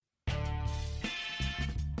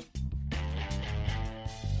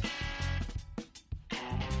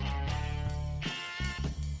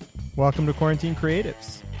Welcome to Quarantine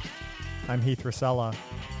Creatives. I'm Heath Rosella.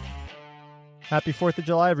 Happy 4th of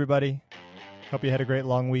July, everybody. Hope you had a great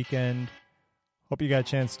long weekend. Hope you got a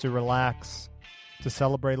chance to relax, to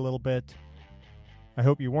celebrate a little bit. I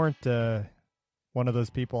hope you weren't one of those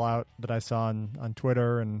people out that I saw on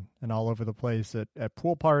Twitter and all over the place at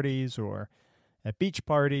pool parties or at beach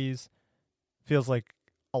parties. Feels like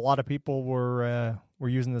a lot of people were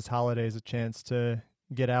using this holiday as a chance to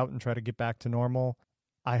get out and try to get back to normal.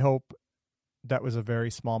 I hope that was a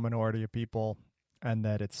very small minority of people and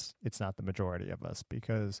that it's not the majority of us,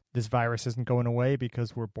 because this virus isn't going away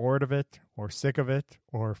because we're bored of it or sick of it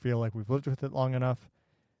or feel like we've lived with it long enough.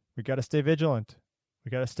 We got to stay vigilant.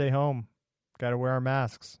 We got to stay home. Got to wear our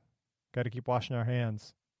masks. Got to keep washing our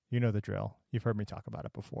hands. You know the drill. You've heard me talk about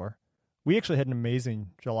it before. We actually had an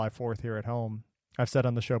amazing July 4th here at home. I've said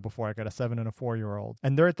on the show before, I got a 7 and a 4-year-old,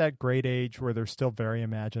 and they're at that great age where they're still very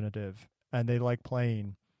imaginative and they like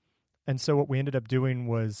playing. And so what we ended up doing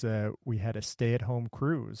was we had a stay-at-home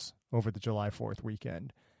cruise over the July 4th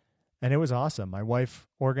weekend, and it was awesome. My wife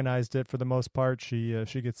organized it for the most part. She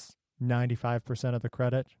gets 95% of the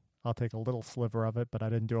credit. I'll take a little sliver of it, but I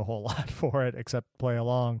didn't do a whole lot for it except play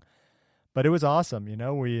along. But it was awesome. You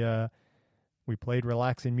know, we played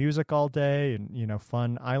relaxing music all day and, you know,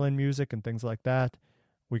 fun island music and things like that.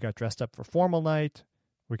 We got dressed up for formal night.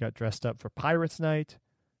 We got dressed up for Pirates night.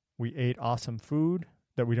 We ate awesome food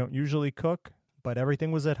that we don't usually cook, but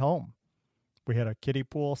everything was at home. We had a kiddie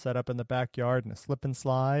pool set up in the backyard and a slip and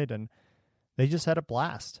slide, and they just had a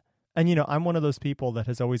blast. And, you know, I'm one of those people that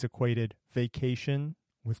has always equated vacation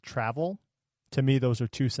with travel. To me, those are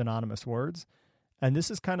two synonymous words. And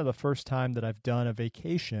this is kind of the first time that I've done a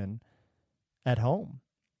vacation at home.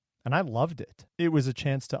 And I loved it. It was a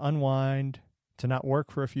chance to unwind, to not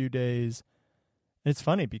work for a few days. And it's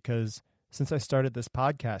funny because since I started this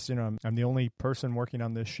podcast, you know, I'm the only person working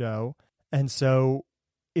on this show. And so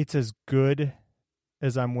it's as good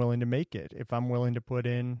as I'm willing to make it. If I'm willing to put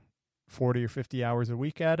in 40 or 50 hours a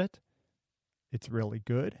week at it, it's really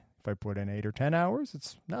good. If I put in 8 or 10 hours,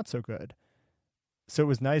 it's not so good. So it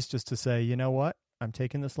was nice just to say, you know what? I'm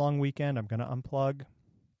taking this long weekend. I'm going to unplug.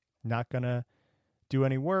 Not going to do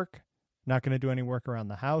any work. Not going to do any work around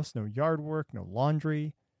the house. No yard work, no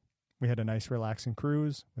laundry. We had a nice relaxing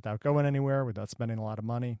cruise without going anywhere, without spending a lot of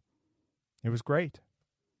money. It was great.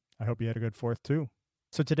 I hope you had a good 4th too.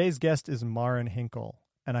 So today's guest is Maren Hinkel,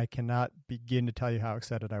 and I cannot begin to tell you how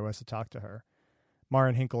excited I was to talk to her.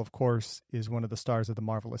 Maren Hinkel, of course, is one of the stars of The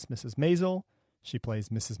Marvelous Mrs. Maisel. She plays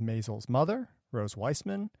Mrs. Maisel's mother, Rose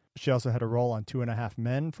Weissman. She also had a role on 2.5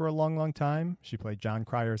 Men for a long, long time. She played John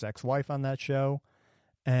Cryer's ex-wife on that show.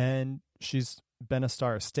 And she's been a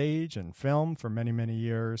star of stage and film for many, many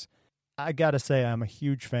years. I gotta say, I'm a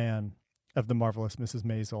huge fan of The Marvelous Mrs.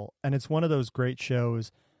 Maisel, and it's one of those great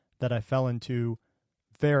shows that I fell into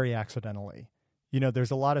very accidentally. You know,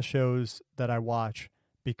 there's a lot of shows that I watch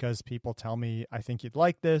because people tell me, I think you'd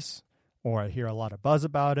like this, or I hear a lot of buzz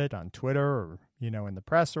about it on Twitter or, you know, in the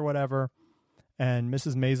press or whatever. And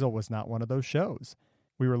Mrs. Maisel was not one of those shows.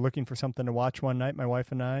 We were looking for something to watch one night, my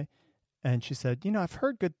wife and I, and she said, you know, I've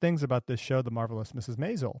heard good things about this show, The Marvelous Mrs.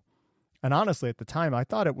 Maisel. And honestly, at the time, I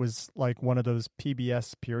thought it was like one of those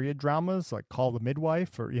PBS period dramas, like Call the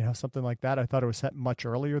Midwife or, you know, something like that. I thought it was set much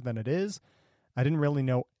earlier than it is. I didn't really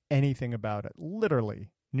know anything about it.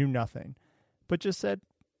 Literally knew nothing. But just said,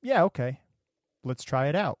 yeah, okay, let's try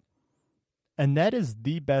it out. And that is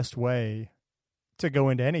the best way to go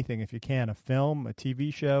into anything if you can, a film, a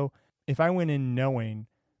TV show. If I went in knowing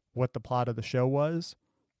what the plot of the show was,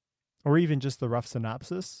 or even just the rough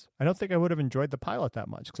synopsis, I don't think I would have enjoyed the pilot that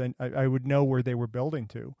much because I would know where they were building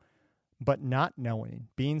to. But not knowing,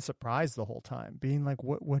 being surprised the whole time, being like,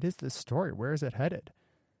 what is this story? Where is it headed?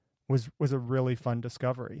 Was a really fun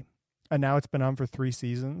discovery. And now it's been on for 3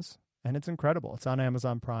 seasons, and it's incredible. It's on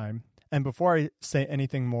Amazon Prime. And before I say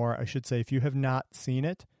anything more, I should say, if you have not seen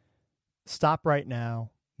it, stop right now,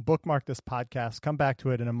 bookmark this podcast, come back to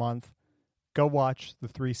it in a month, go watch the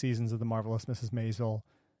 3 seasons of The Marvelous Mrs. Maisel,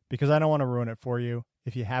 because I don't want to ruin it for you.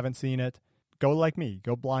 If you haven't seen it, go like me,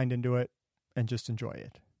 go blind into it and just enjoy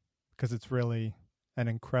it, because it's really an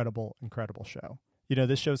incredible, incredible show. You know,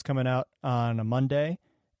 this show's coming out on a Monday,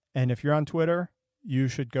 and if you're on Twitter, you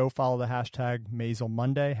should go follow the hashtag Maisel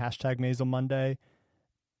Monday, hashtag Maisel Monday,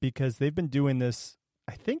 because they've been doing this.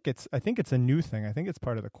 I think it's a new thing. I think it's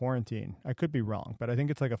part of the quarantine. I could be wrong, but I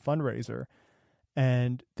think it's like a fundraiser.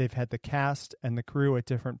 And they've had the cast and the crew at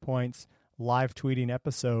different points live tweeting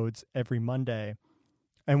episodes every Monday.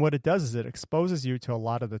 And what it does is it exposes you to a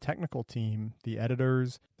lot of the technical team, the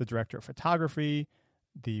editors, the director of photography,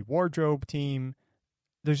 the wardrobe team,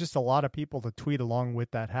 there's just a lot of people to tweet along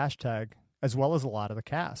with that hashtag, as well as a lot of the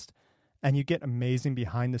cast. And you get amazing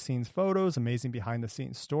behind-the-scenes photos, amazing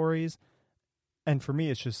behind-the-scenes stories. And for me,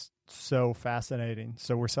 it's just so fascinating.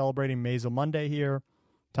 So we're celebrating Maisel Monday here,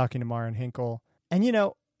 talking to Maren Hinkle. And, you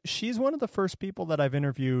know, she's one of the first people that I've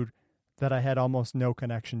interviewed that I had almost no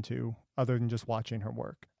connection to other than just watching her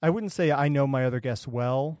work. I wouldn't say I know my other guests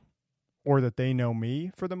well or that they know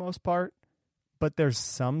me for the most part, but there's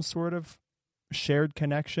some sort of shared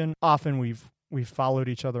connection. Often we've followed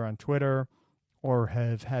each other on Twitter or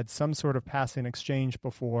have had some sort of passing exchange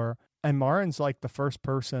before. And Maren's like the first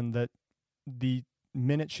person that the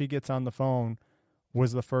minute she gets on the phone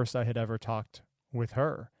was the first I had ever talked with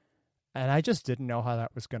her. And I just didn't know how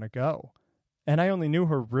that was going to go. And I only knew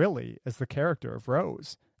her really as the character of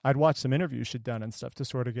Rose. I'd watched some interviews she'd done and stuff to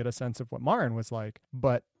sort of get a sense of what Maren was like,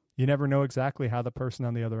 but you never know exactly how the person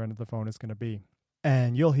on the other end of the phone is going to be.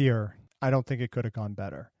 And you'll hear, I don't think it could have gone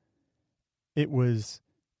better. It was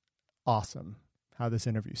awesome how this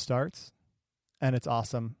interview starts, and it's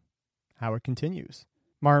awesome how it continues.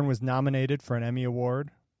 Maren was nominated for an Emmy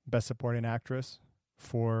Award, Best Supporting Actress,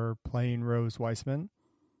 for playing Rose Weissman,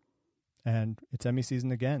 and it's Emmy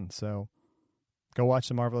season again, so go watch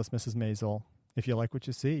The Marvelous Mrs. Maisel if you like what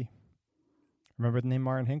you see. Remember the name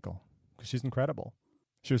Maren Hinkle, because she's incredible.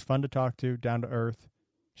 She was fun to talk to, down to earth.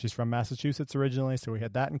 She's from Massachusetts originally, so we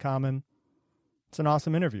had that in common. It's an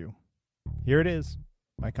awesome interview. Here it is,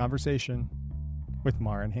 my conversation with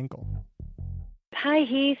Maren Hinkle. Hi,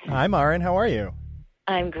 Heath. Hi, Maren. How are you?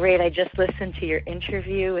 I'm great. I just listened to your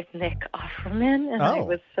interview with Nick Offerman, and I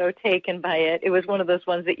was so taken by it. It was one of those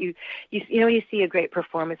ones that you see a great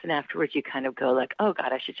performance, and afterwards you kind of go like, oh,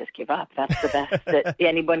 God, I should just give up. That's the best that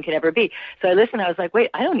anyone can ever be. So I listened. I was like, wait,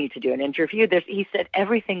 I don't need to do an interview. He said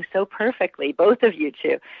everything so perfectly, both of you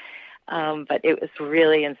two. But it was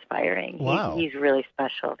really inspiring. Wow. He's really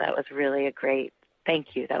special. That was really a great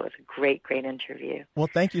Thank you. That was a great, great interview. Well,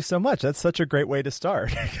 thank you so much. That's such a great way to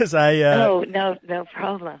start because no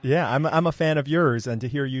problem. Yeah, I'm a fan of yours, and to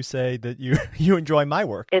hear you say that you enjoy my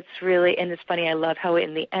work. It's really, and it's funny. I love how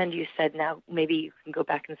in the end you said, now maybe you can go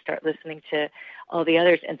back and start listening to all the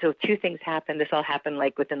others. And so two things happened. This all happened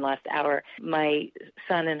like within the last hour. My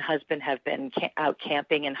son and husband have been out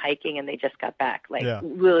camping and hiking, and they just got back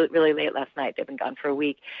really, really late last night. They've been gone for a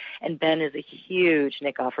week. And Ben is a huge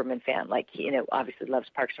Nick Offerman fan. Like, obviously loves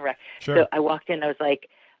Parks and Rec. Sure. So I walked in, I was like,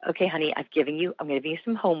 okay, honey, I'm going to give you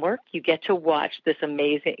some homework. You get to watch this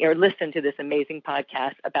amazing, or listen to this amazing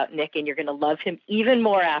podcast about Nick, and you're going to love him even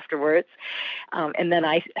more afterwards. And then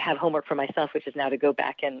I have homework for myself, which is now to go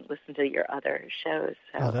back and listen to your other shows.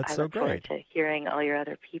 So that's I look forward to hearing all your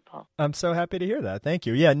other people. I'm so happy to hear that. Thank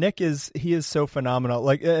you. Yeah, Nick is so phenomenal.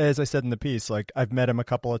 Like, as I said in the piece, like I've met him a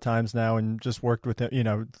couple of times now and just worked with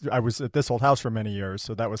him. I was at this old house for many years,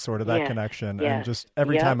 so that was sort of that connection. Yes. And just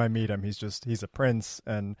every time I meet him, he's a prince.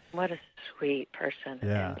 And what a sweet person,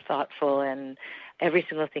 and thoughtful, and every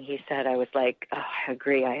single thing he said, I was like, oh, I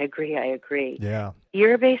agree. Yeah.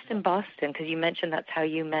 You're based in Boston because you mentioned that's how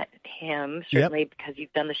you met him, certainly because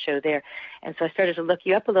you've done the show there. And so I started to look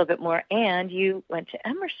you up a little bit more, and you went to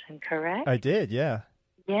Emerson, correct? I did, yeah.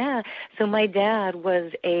 Yeah. So my dad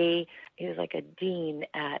was like a dean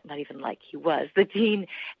at, the dean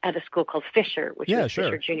at a school called Fisher, which was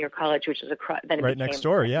Fisher Junior College, which is right next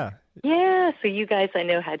door, yeah. Yeah, so you guys I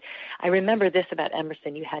know I remember this about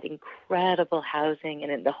Emerson, you had incredible housing, and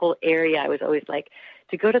in the whole area, I was always like,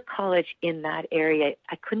 to go to college in that area,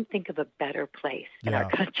 I couldn't think of a better place in our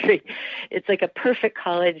country. It's like a perfect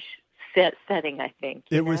college setting, I think.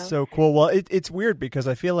 It was so cool. Well, it's weird because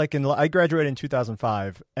I feel like I graduated in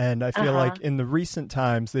 2005, and I feel like in the recent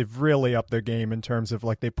times they've really upped their game in terms of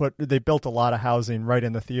like they built a lot of housing right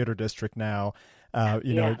in the theater district now.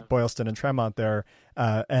 Boylston and Tremont there,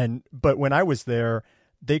 but when I was there,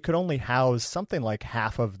 they could only house something like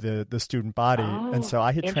half of the student body, and so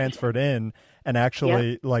I had transferred in. And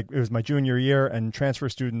actually, it was my junior year, and transfer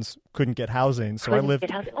students couldn't get housing, so I lived.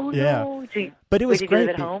 No! But it was great. Did you live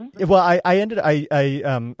at home? Well,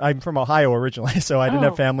 I'm from Ohio originally, so I didn't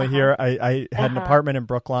have family here. I had an apartment in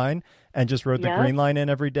Brookline and just rode the Green Line in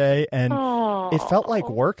every day, and it felt like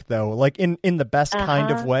work though, like in the best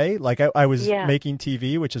kind of way. Like I was making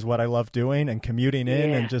TV, which is what I love doing, and commuting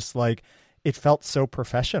in, and just like it felt so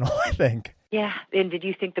professional. I think. Yeah. And did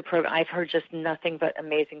you think the program, I've heard just nothing but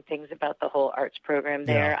amazing things about the whole arts program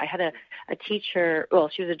there. Yeah. I had a teacher, well,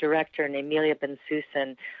 she was a director named Amelia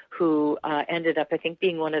Ben-Susan, who ended up, I think,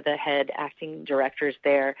 being one of the head acting directors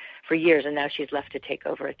there for years, and now she's left to take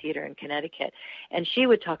over a theater in Connecticut. And she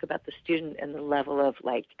would talk about the student and the level of,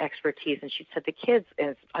 like, expertise, and she said the kids,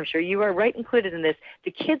 and I'm sure you are right included in this,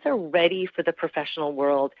 the kids are ready for the professional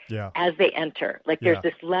world as they enter. Like, there's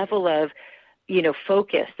this level of,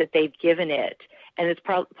 focus that they've given it. And it's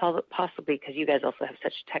possibly because you guys also have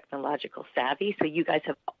such technological savvy. So you guys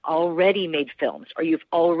have already made films, or you've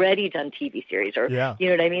already done TV series, or, you know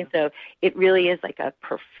what I mean? So it really is like a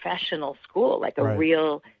professional school, like a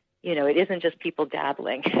real, it isn't just people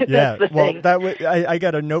dabbling. Yeah. I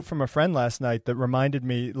got a note from a friend last night that reminded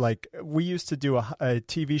me, like, we used to do a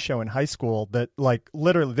TV show in high school that, like,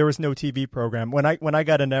 literally there was no TV program. When I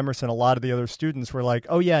got into Emerson, a lot of the other students were like,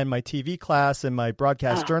 oh yeah, in my TV class, in my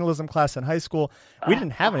broadcast journalism class in high school, we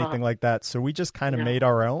didn't have anything like that. So we just kind of made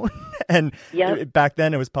our own. And back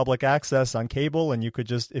then it was public access on cable, and you could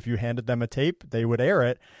just, if you handed them a tape, they would air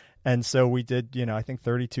it. And so we did, I think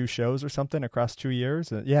 32 shows or something across 2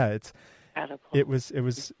 years. It's incredible.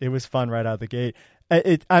 It was fun right out of the gate.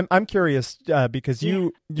 I'm curious because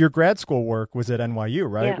your grad school work was at NYU,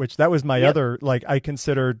 right? Yeah. Which that was my other, like, I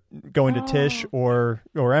considered going to Tisch or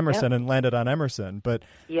Emerson and landed on Emerson. But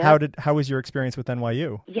how was your experience with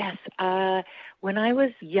NYU? Yes. When I was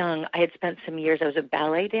young, I had spent some years, I was a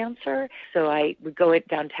ballet dancer. So I would go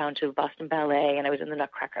downtown to Boston Ballet, and I was in the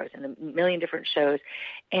Nutcracker. I was in a million different shows.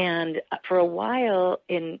 And for a while,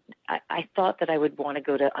 I thought that I would want to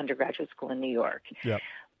go to undergraduate school in New York. Yeah.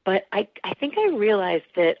 But I think I realized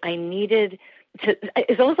that I needed to,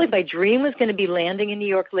 it's almost like my dream was going to be landing in New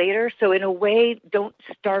York later. So in a way, don't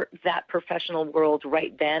start that professional world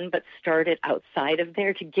right then, but start it outside of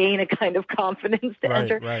there to gain a kind of confidence to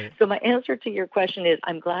enter. Right. So my answer to your question is,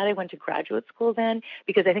 I'm glad I went to graduate school then,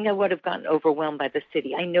 because I think I would have gotten overwhelmed by the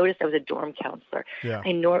city. I noticed I was a dorm counselor. Yeah.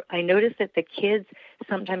 I noticed that the kids,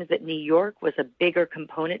 sometimes that New York was a bigger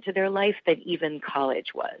component to their life than even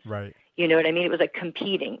college was. Right. You know what I mean? It was like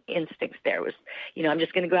competing instincts there. It was, I'm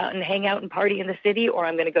just going to go out and hang out and party in the city, or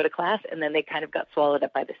I'm going to go to class, and then they kind of got swallowed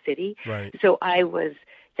up by the city. Right. So I was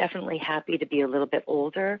definitely happy to be a little bit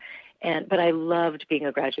older, but I loved being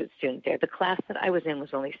a graduate student there. The class that I was in was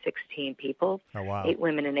only 16 people, oh, wow. 8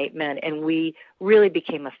 women and 8 men, and we really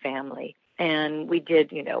became a family. And we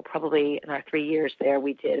did, probably in our 3 years there,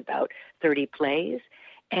 we did about 30 plays,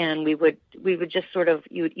 and we would just sort of,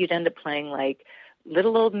 you'd end up playing like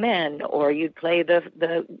Little Old Men, or you'd play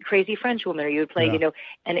the crazy French woman, or you'd play,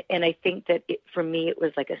 and I think that for me, it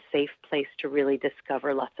was like a safe place to really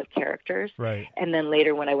discover lots of characters. Right. And then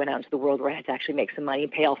later, when I went out into the world where I had to actually make some money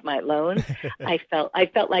and pay off my loans, I felt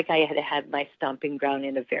like I had my stomping ground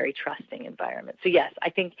in a very trusting environment. So yes,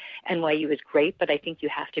 I think NYU is great, but I think you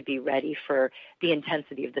have to be ready for the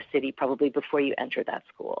intensity of the city probably before you enter that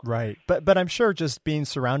school. Right. But I'm sure just being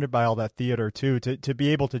surrounded by all that theater too, to be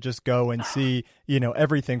able to just go and see,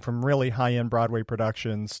 everything from really high-end Broadway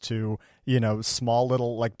productions to, small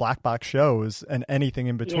little like black box shows and anything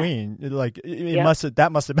in between. Yeah. Like that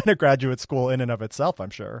must have been a graduate school in and of itself,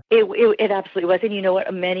 I'm sure. It absolutely was. And you know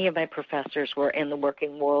what? Many of my professors were in the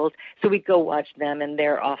working world. So we'd go watch them and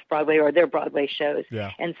their off-Broadway or their Broadway shows.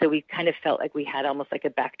 Yeah. And so we kind of felt like we had almost like a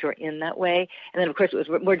backdoor in that way. And then, of course, it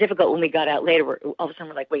was more difficult when we got out later. All of a sudden,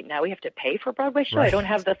 we're like, wait, now we have to pay for a Broadway show? Right. I don't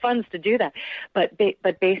have the funds to do that. But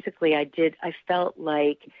basically, I felt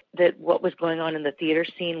like that what was going on in the theater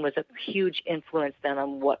scene was a huge influence then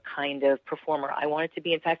on what kind of performer I wanted to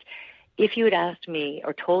be. In fact, if you had asked me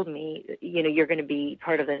or told me, you're going to be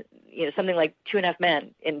part of something like 2.5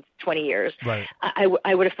 Men in 20 years, right.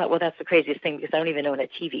 I would have thought, well, that's the craziest thing, because I don't even own a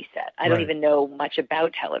TV set. I don't even know much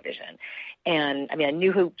about television. And I mean, I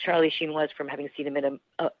knew who Charlie Sheen was from having seen him in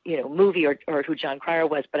a movie, or who John Cryer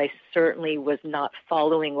was, but I certainly was not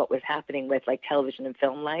following what was happening with like television and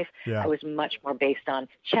film life. Yeah. I was much more based on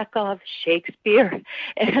Chekhov, Shakespeare,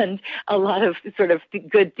 and a lot of sort of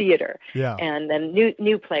good theater. Yeah. And then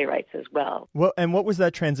new playwrights as well. Well, and what was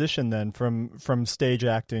that transition then from stage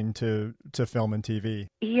acting to film and TV?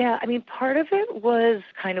 Yeah, I mean, part of it was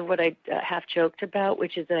kind of what I half joked about,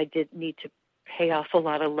 which is that I did need to pay off a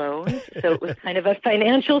lot of loans. So it was kind of a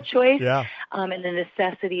financial choice. Yeah. And the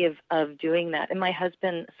necessity of doing that. And my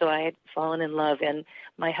husband, so I had fallen in love, and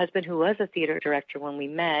my husband, who was a theater director when we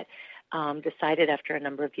met, decided after a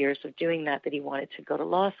number of years of doing that he wanted to go to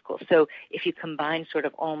law school. So if you combine sort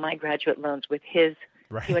of all my graduate loans with his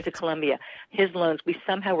Right. He went to Columbia. His loans, we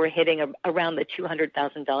somehow were hitting around the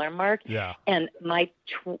 $200,000 mark. Yeah. And my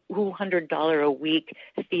 $200 a week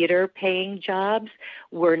theater paying jobs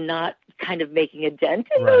were not kind of making a dent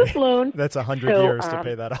in those loans. That's 100 years to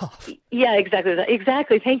pay that off. Yeah, exactly.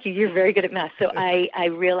 Exactly. Thank you. You're very good at math. So I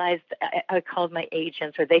realized I called my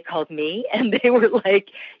agents, or they called me, and they were like,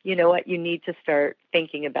 you know what, you need to start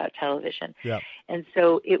thinking about television. Yeah. And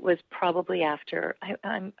so it was probably after,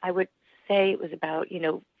 I would say it was about,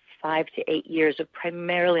 5 to 8 years of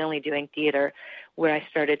primarily only doing theater, where I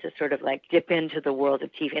started to sort of like dip into the world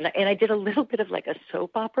of TV. And I did a little bit of like a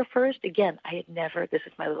soap opera first. Again, I had never, this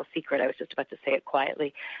is my little secret, I was just about to say it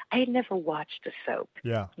quietly, I had never watched a soap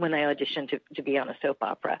when I auditioned to be on a soap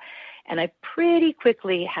opera. And I pretty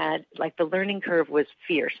quickly had, like, the learning curve was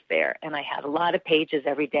fierce there. And I had a lot of pages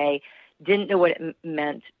every day. Didn't know what it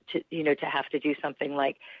meant to have to do something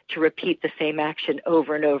like to repeat the same action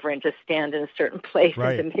over and over and to stand in a certain place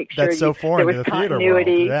and to make sure That's so foreign there was to the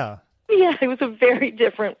continuity. Theater world. Yeah, it was a very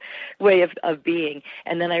different way of being.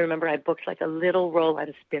 And then I remember I booked like a little role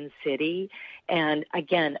on Spin City. And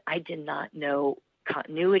again, I did not know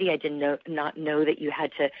continuity. I did not know that you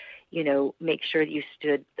had to, make sure that you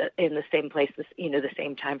stood in the same place, the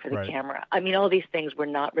same time for the camera. I mean, all these things were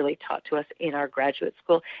not really taught to us in our graduate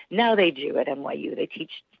school. Now they do at NYU. They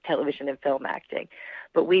teach television and film acting.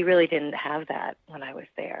 But we really didn't have that when I was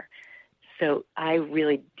there. So I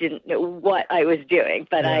really didn't know what I was doing,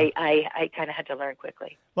 but I kind of had to learn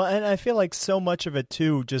quickly. Well, and I feel like so much of it,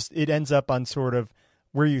 too, just it ends up on sort of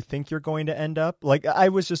where you think you're going to end up. Like, I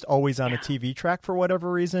was just always on a TV track for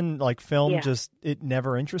whatever reason. Like, film it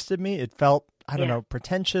never interested me. It felt, I don't know,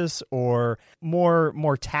 pretentious or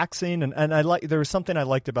more taxing. And there was something I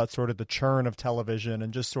liked about sort of the churn of television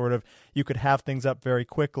and just sort of you could have things up very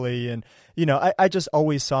quickly. And, I just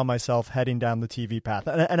always saw myself heading down the TV path.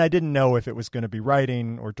 And I didn't know if it was going to be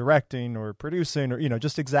writing or directing or producing or,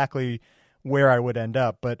 just exactly where I would end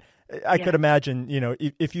up. But I could imagine,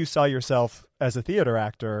 if you saw yourself as a theater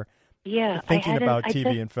actor thinking about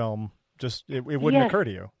TV and film, just it wouldn't occur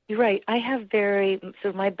to you. You're right. I have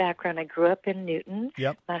so my background, I grew up in Newton,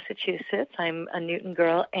 Massachusetts. I'm a Newton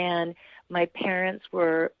girl, and my parents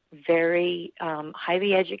were very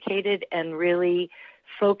highly educated and really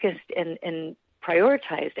focused and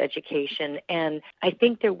prioritized education. And I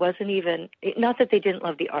think there wasn't even, not that they didn't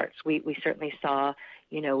love the arts. We certainly saw,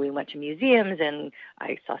 we went to museums and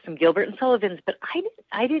I saw some Gilbert and Sullivans, but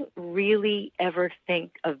I didn't really ever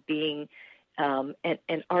think of being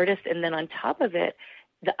an artist. And then on top of it,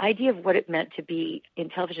 the idea of what it meant to be in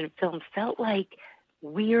television and film felt like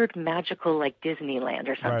weird, magical, like Disneyland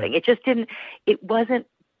or something. Right. It wasn't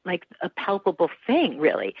like a palpable thing,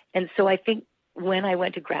 really. And so I think when I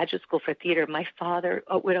went to graduate school for theater, my father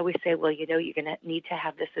would always say, well, you're going to need to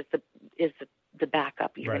have this as the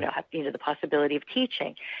backup. You're going to have, the possibility of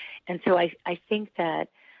teaching. And so I think that,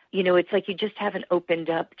 it's like you just haven't opened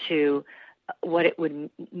up to what it would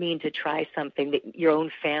mean to try something that your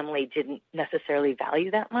own family didn't necessarily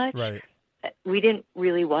value that much. Right. We didn't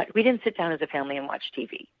sit down as a family and watch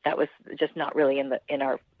TV. That was just not really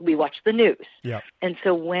we watched the news. Yeah. And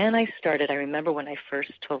so when I started, I remember when I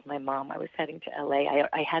first told my mom I was heading to LA,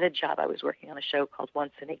 I had a job. I was working on a show called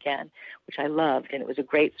Once and Again, which I loved. And it was a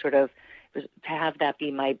great sort of, to have that be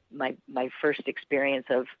my first experience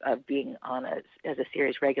of being as a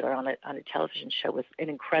series regular on a television show was an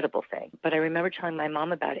incredible thing. But I remember telling my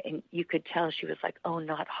mom about it, and you could tell she was like, "Oh,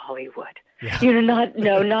 not Hollywood,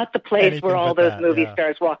 not the place where all those movie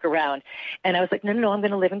stars walk around." And I was like, "No, I'm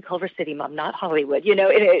going to live in Culver City, Mom, not Hollywood."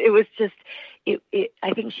 It was just,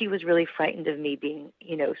 I think she was really frightened of me being,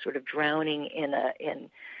 sort of drowning in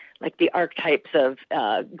like the archetypes of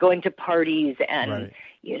going to parties and,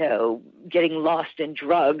 getting lost in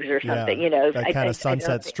drugs or something, That kind of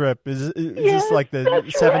Sunset Strip. Is this like the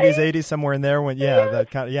 70s, 80s, somewhere in there?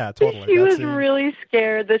 That kind of, totally. She was really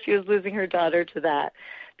scared that she was losing her daughter to that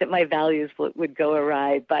my values would go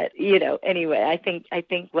awry. But, anyway, I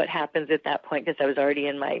think what happens at that point, because I was already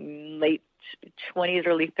in my late 20s,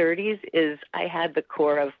 early 30s, is I had the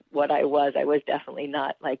core of what I was. I was definitely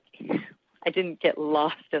not like... I didn't get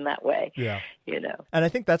lost in that way. Yeah. And I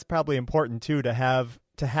think that's probably important too, to have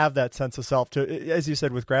that sense of self, to, as you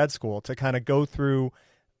said, with grad school, to kind of go through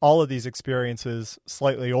all of these experiences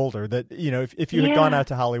slightly older, that, if you had gone out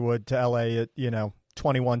to Hollywood, to LA at,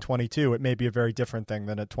 21, 22, it may be a very different thing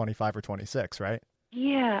than at 25 or 26, right?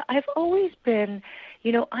 Yeah, I've always been,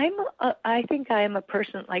 I think I am a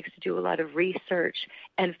person that likes to do a lot of research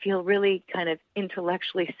and feel really kind of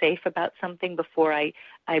intellectually safe about something before I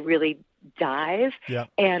really dive. Yeah.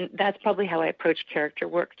 And that's probably how I approach character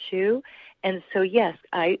work too. And so, yes,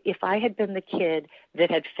 if I had been the kid that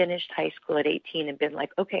had finished high school at 18 and been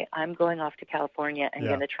like, okay, I'm going off to California and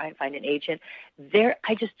going to try and find an agent,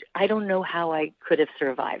 I don't know how I could have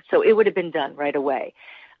survived. So it would have been done right away.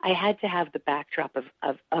 I had to have the backdrop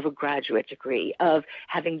of a graduate degree, of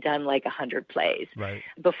having done like 100 plays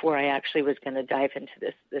before I actually was going to dive into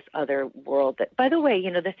this other world. That, by the way,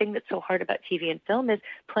 the thing that's so hard about TV and film is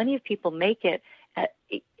plenty of people make it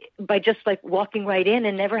by just like walking right in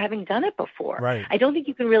and never having done it before. Right. I don't think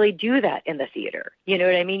you can really do that in the theater. You know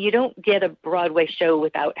what I mean? You don't get a Broadway show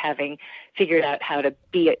without having figured out how to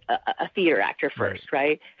be a theater actor first,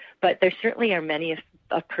 right? But there certainly are many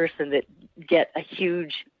a person that get a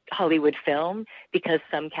huge Hollywood film because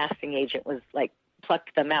some casting agent was like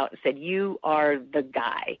plucked them out and said, "You are the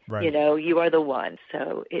guy. You are the one."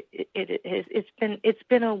 So it's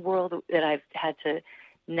been a world that I've had to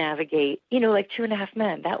navigate. Like 2.5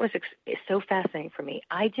 Men. That was so fascinating for me.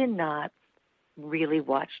 I did not really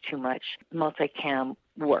watch too much multicam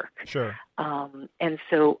work. Sure. And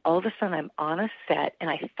so all of a sudden I'm on a set, and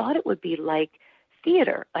I thought it would be like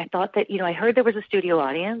theater. I thought that I heard there was a studio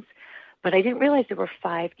audience. But I didn't realize there were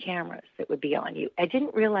 5 cameras that would be on you. I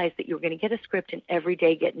didn't realize that you were going to get a script and every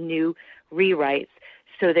day get new rewrites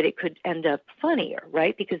so that it could end up funnier,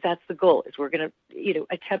 right? Because that's the goal, is we're going to,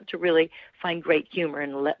 attempt to really find great humor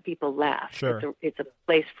and let people laugh. Sure. It's a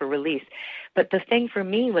place for release. But the thing for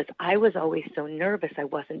me was I was always so nervous I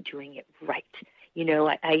wasn't doing it right.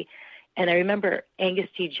 And I remember Angus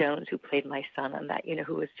T. Jones, who played my son on that,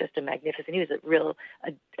 who was just a magnificent, he was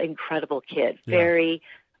a incredible kid, very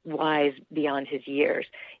wise beyond his years.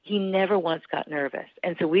 He never once got nervous.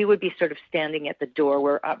 And so we would be sort of standing at the door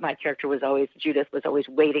where my character was always, Judith was always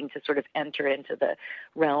waiting to sort of enter into the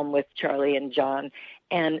realm with Charlie and John.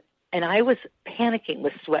 And I was panicking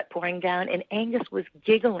with sweat pouring down, and Angus was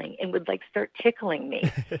giggling and would like start tickling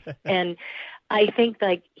me. And I think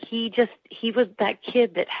like he was that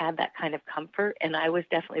kid that had that kind of comfort. And I was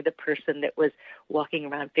definitely the person that was walking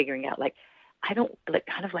around figuring out like, I don't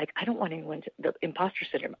want anyone to, the imposter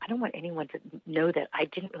syndrome, I don't want anyone to know that I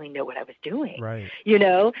didn't really know what I was doing, right?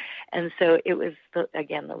 And so it was, the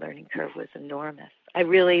learning curve was enormous. I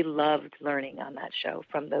really loved learning on that show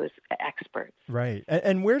from those experts. Right.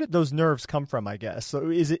 And where did those nerves come from, I guess?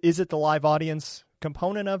 So is it the live audience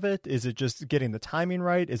component of it? Is it just getting the timing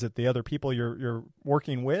right? Is it the other people you're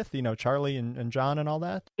working with, Charlie and John and all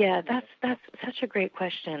that? Yeah, that's such a great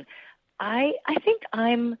question. I think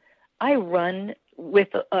I run with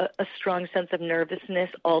a strong sense of nervousness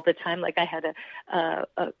all the time. Like I had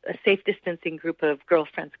a safe distancing group of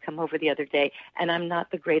girlfriends come over the other day, and I'm not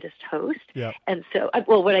the greatest host. Yeah. And so,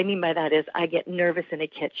 what I mean by that is I get nervous in a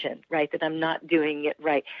kitchen, right, that I'm not doing it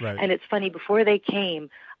right. And it's funny, before they came,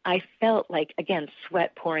 I felt like, again,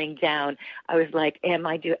 sweat pouring down. I was like,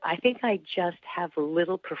 I think I just have a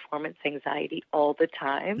little performance anxiety all the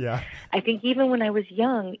time. Yeah. I think even when I was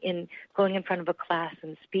young, in going in front of a class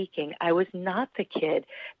and speaking, I was not the kid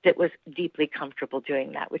that was deeply comfortable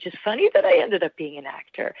doing that, which is funny that I ended up being an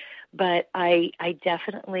actor. But I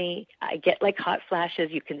definitely get like hot flashes.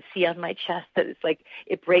 You can see on my chest that it's like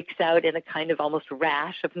it breaks out in a kind of almost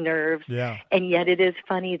rash of nerves. Yeah. And yet it is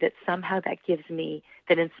funny that somehow that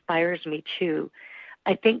inspires me too.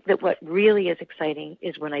 I think that what really is exciting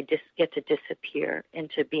is when I get to disappear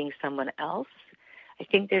into being someone else. I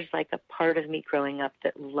think there's like a part of me growing up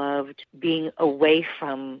that loved being away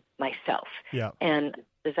from myself. Yeah. And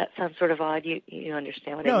does that sound sort of odd? You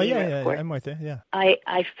understand what I mean? Yeah, I'm with you, yeah.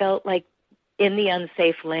 I felt like in the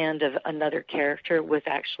unsafe land of another character was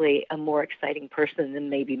actually a more exciting person than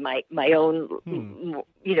maybe my own,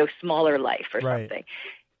 smaller life or something.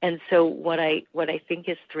 And so what I think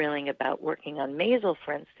is thrilling about working on Maisel,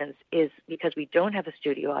 for instance, is because we don't have a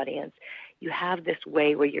studio audience, you have this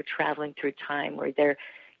way where you're traveling through time, where they're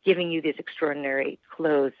giving you these extraordinary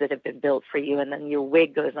clothes that have been built for you, and then your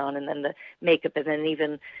wig goes on, and then the makeup, and then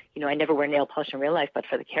even, I never wear nail polish in real life, but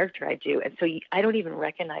for the character I do. And so I don't even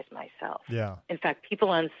recognize myself. Yeah. In fact, people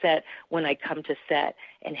on set, when I come to set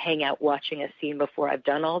and hang out watching a scene before I've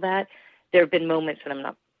done all that, there have been moments, and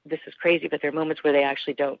this is crazy, but there are moments where they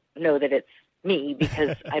actually don't know that it's me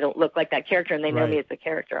because I don't look like that character, and they know me as the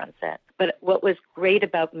character on set. But what was great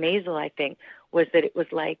about Maisel, I think, was that it was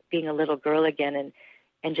like being a little girl again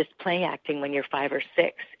and just play acting when you're 5 or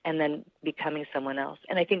 6 and then becoming someone else.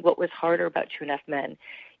 And I think what was harder about 2.5 Men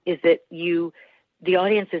is that the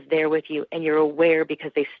audience is there with you, and you're aware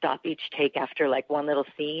because they stop each take after like one little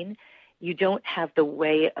scene. You don't have the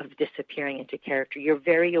way of disappearing into character. You're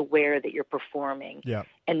very aware that you're performing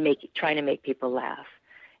and trying to make people laugh.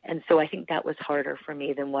 And so I think that was harder for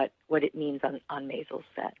me than what it means on Maisel's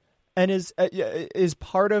set. And is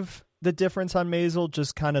part of the difference on Maisel,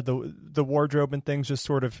 just kind of the wardrobe and things, just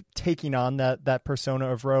sort of taking on that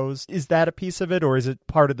persona of Rose? Is that a piece of it, or is it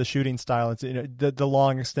part of the shooting style? It's, you know, the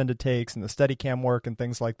long extended takes and the Steadicam work and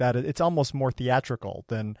things like that. It's almost more theatrical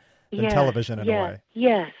than television in a way.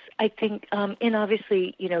 Yes, I think, and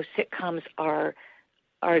obviously, you know, sitcoms are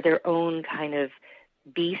their own kind of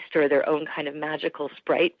beast or their own kind of magical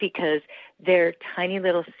sprite, because they're tiny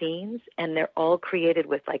little scenes and they're all created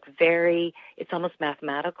with like it's almost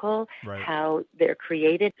mathematical how they're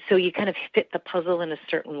created. So you kind of fit the puzzle in a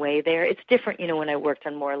certain way there. It's different, you know, when I worked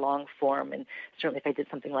on more long form, and certainly if I did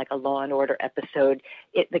something like a Law and Order episode,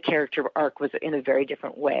 the character arc was in a very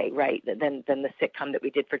different way, right, than the sitcom that we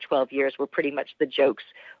did for 12 years, where pretty much the jokes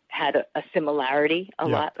had a similarity a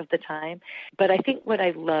lot of the time. But I think what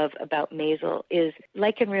I love about Maisel is,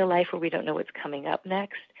 like in real life where we don't know what's coming up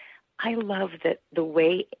next, I love that the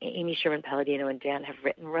way Amy Sherman-Palladino and Dan have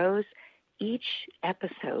written Rose, each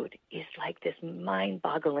episode is like this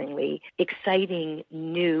mind-bogglingly exciting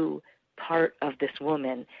new part of this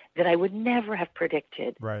woman that I would never have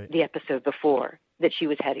predicted the episode before that she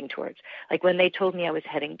was heading towards. Like when they told me I was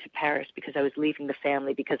heading to Paris because I was leaving the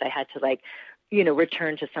family because I had to, like, you know,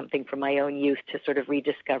 return to something from my own youth to sort of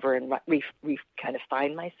rediscover and kind of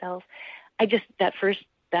find myself. I just, that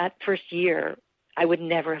first year, I would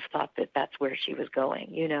never have thought that that's where she was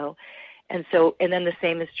going, you know? And so, and then the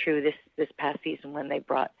same is true this past season when they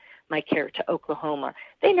brought my character to Oklahoma.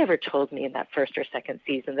 They never told me in that first or second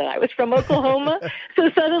season that I was from Oklahoma. So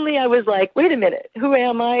suddenly I was like, wait a minute, who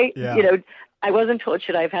am I? Yeah. You know, I wasn't told,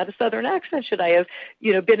 should I have had a Southern accent? Should I have,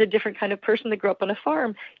 you know, been a different kind of person that grew up on a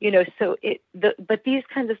farm? You know, so but these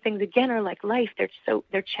kinds of things, again, are like life.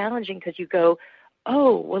 They're challenging because you go,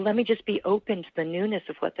 oh, well, let me just be open to the newness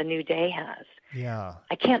of what the new day has. Yeah.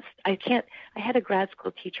 I had a grad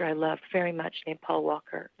school teacher I loved very much named Paul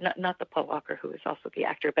Walker, not the Paul Walker who is also the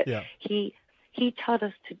actor, but he taught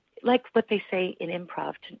us to, like what they say in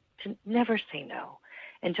improv, to never say no,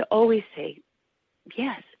 and to always say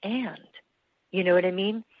yes, and, you know what I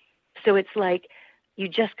mean? So it's like you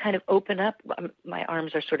just kind of open up. My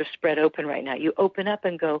arms are sort of spread open right now. You open up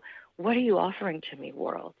and go, what are you offering to me,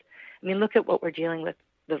 world? I mean, look at what we're dealing with,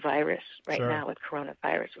 the virus right now, with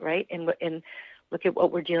coronavirus, right? And look at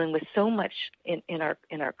what we're dealing with so much in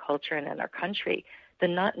our culture and in our country, the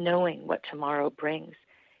not knowing what tomorrow brings.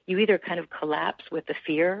 You either kind of collapse with the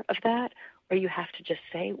fear of that, or you have to just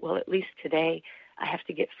say, well, at least today I have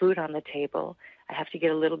to get food on the table. I have to get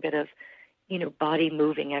a little bit of, you know, body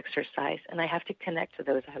moving exercise, and I have to connect to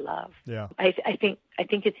those I love. Yeah. I think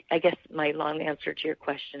it's, I guess my long answer to your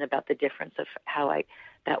question about the difference of how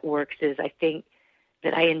that works is, I think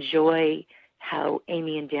that I enjoy how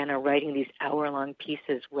Amy and Dan are writing these hour-long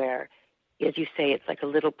pieces where, as you say, it's like a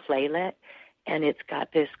little playlet, and it's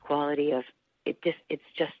got this quality of it's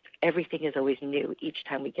just everything is always new each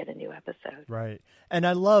time we get a new episode. Right. And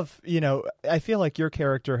I love, you know, I feel like your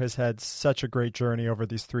character has had such a great journey over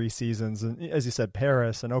these 3 seasons. And as you said,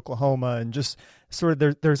 Paris and Oklahoma, and just sort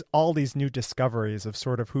of there's all these new discoveries of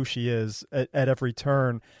sort of who she is at every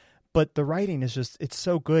turn. But the writing is just, it's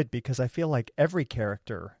so good because I feel like every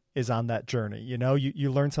character is on that journey. You know,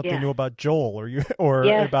 you learn something new about Joel or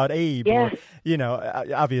about Abe or, you know,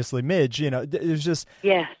 obviously Midge, you know, there's just,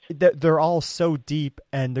 they're all so deep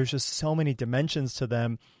and there's just so many dimensions to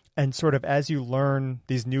them. And sort of as you learn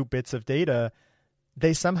these new bits of data,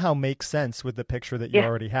 they somehow make sense with the picture that you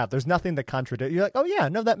already have. There's nothing that contradicts. You're like, oh yeah,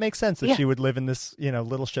 no, that makes sense that she would live in this, you know,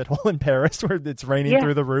 little shithole in Paris where it's raining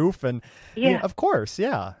through the roof. And you know, of course,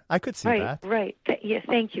 I could see that. Right. Yeah.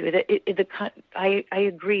 Thank you. I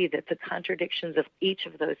agree that the contradictions of each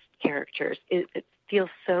of those characters, it feels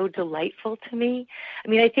so delightful to me. I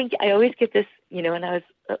mean, I think I always get this, you know, and I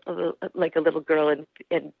was like a little girl, and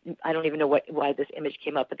I don't even know why this image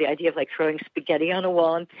came up, but the idea of like throwing spaghetti on a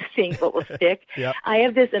wall and seeing what will stick. I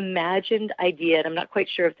have this imagined idea, and I'm not quite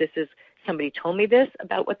sure if this is, somebody told me this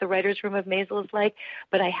about what the writer's room of Maisel is like,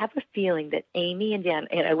 but I have a feeling that Amy and Dan,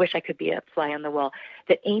 and I wish I could be a fly on the wall,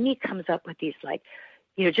 that Amy comes up with these, like,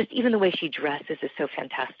 you know, just even the way she dresses is so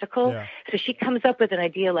fantastical. So she comes up with an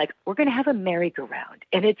idea like, we're going to have a merry-go-round,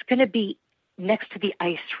 and it's going to be next to the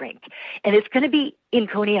ice rink, and it's going to be in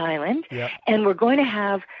Coney Island, and we're going to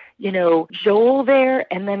have, you know, Joel there,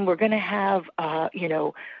 and then we're going to have, you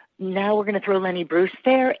know, now we're going to throw Lenny Bruce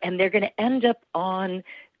there, and they're going to end up on,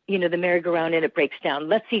 you know, the merry-go-round, and it breaks down.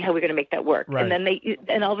 Let's see how we're going to make that work. And then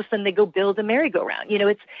and all of a sudden they go build a merry-go-round. You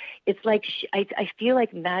know, it's like I feel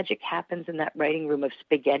like magic happens in that writing room of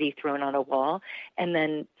spaghetti thrown on a wall, and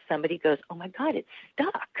then somebody goes, oh my God, it's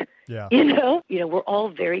stuck. You know, we're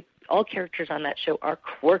all characters on that show are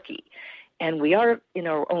quirky. And we are in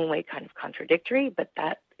our own way kind of contradictory, but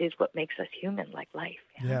that is what makes us human, like life.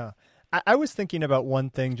 Yeah. I was thinking about one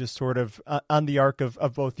thing, just sort of on the arc of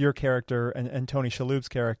both your character and Tony Shalhoub's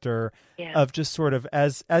character, of just sort of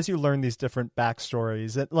as you learn these different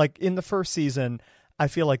backstories. Like in the first season, I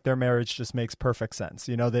feel like their marriage just makes perfect sense.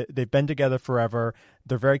 You know, they've been together forever.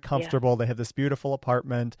 They're very comfortable. They have this beautiful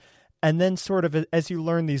apartment. And then sort of as you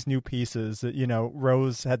learn these new pieces, you know,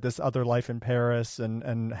 Rose had this other life in Paris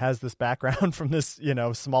and has this background from this, you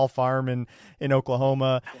know, small farm in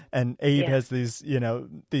Oklahoma. And Abe has these, you know,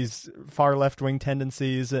 these far left-wing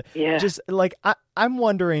tendencies. Just like, I'm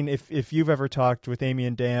wondering if you've ever talked with Amy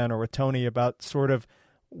and Dan or with Tony about sort of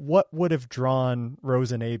what would have drawn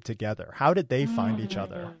Rose and Abe together? How did they find each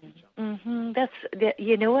other?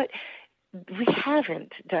 You know what? We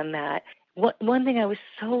haven't done that. One thing I was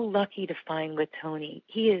so lucky to find with Tony,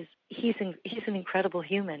 he's an incredible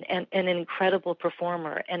human and an incredible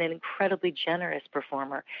performer and an incredibly generous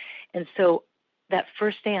performer. And so that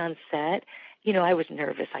first day on set, you know, I was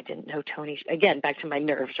nervous. I didn't know Tony. Again, back to my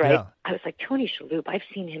nerves, right? Yeah. I was like, Tony Shalhoub, I've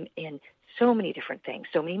seen him in so many different things,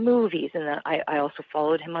 so many movies. And then I also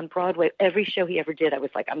followed him on Broadway. Every show he ever did, I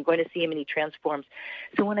was like, I'm going to see him, and he transforms.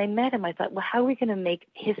 So when I met him, I thought, well, how are we going to make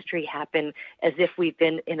history happen as if we've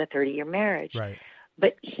been in a 30-year marriage? Right.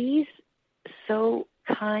 But he's so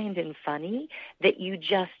kind and funny that you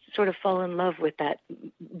just sort of fall in love with that,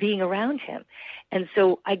 being around him. And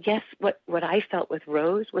so I guess what I felt with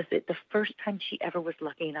Rose was that the first time she ever was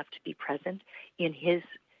lucky enough to be present in his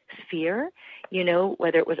sphere, you know,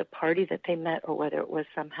 whether it was a party that they met or whether it was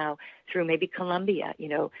somehow through maybe Columbia, you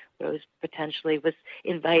know, Rose potentially was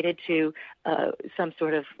invited to some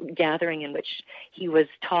sort of gathering in which he was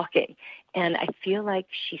talking. And I feel like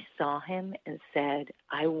she saw him and said,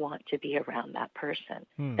 I want to be around that person.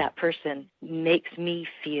 That person makes me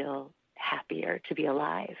feel happier to be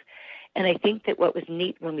alive. And I think that what was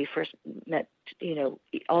neat when we first met, you know,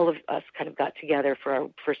 all of us kind of got together for our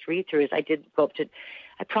first read-through, is I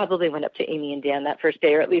probably went up to Amy and Dan that first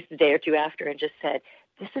day, or at least a day or two after, and just said,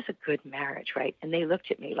 this is a good marriage, right? And they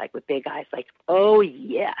looked at me like with big eyes, like, oh,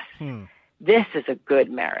 yes, this is a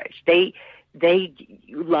good marriage. They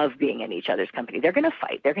love being in each other's company. They're going to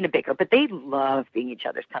fight. They're going to bicker, but they love being each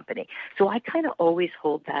other's company. So I kind of always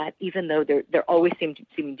hold that, even though they're always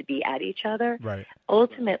seeming to be at each other. Right.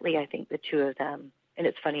 Ultimately, I think the two of them, and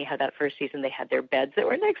it's funny how that first season they had their beds that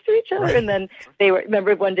were next to each other. Right. And then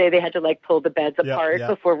remember one day they had to like pull the beds apart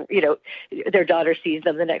before, you know, their daughter sees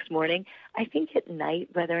them the next morning. I think at night,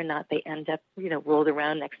 whether or not they end up, you know, rolled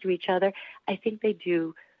around next to each other, I think they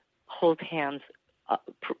do hold hands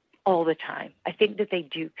all the time. I think that they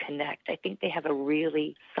do connect. I think they have a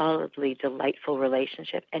really solidly delightful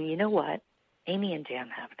relationship. And you know what? Amy and Dan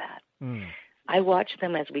have that. I watch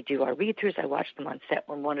them as we do our read-throughs. I watch them on set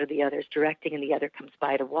when one or the other is directing and the other comes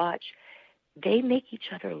by to watch. They make each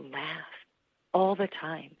other laugh all the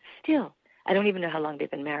time. Still, I don't even know how long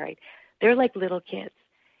they've been married. They're like little kids.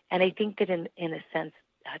 And I think that in a sense,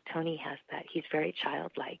 Tony has that. He's very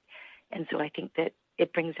childlike. And so I think that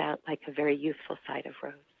it brings out like a very youthful side of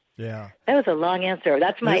Rose. Yeah. That was a long answer.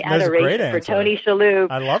 That's my adoration for Tony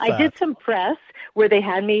Shalhoub. I love that. I did some press where they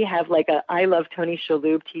had me have like a I Love Tony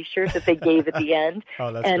Shalhoub t-shirt that they gave at the end.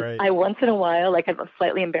 Oh, that's and great. I once in a while, like I'm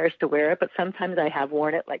slightly embarrassed to wear it, but sometimes I have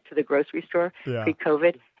worn it like to the grocery store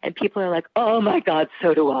pre-COVID. And people are like, oh my God,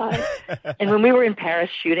 so do I. And when we were in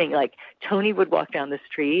Paris shooting, like Tony would walk down the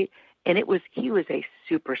street and he was a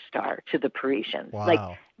superstar to the Parisians. Wow.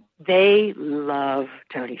 Like they love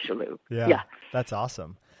Tony Shalhoub. Yeah. That's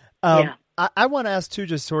awesome. I want to ask too,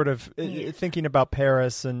 just sort of thinking about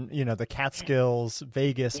Paris and, you know, the Catskills,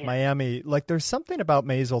 Vegas, Miami, like there's something about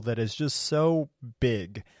Maisel that is just so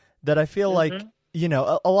big that I feel like, you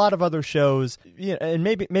know, a lot of other shows, you know, and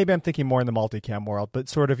maybe I'm thinking more in the multicam world, but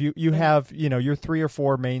sort of you have, you know, your 3 or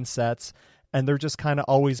 4 main sets and they're just kind of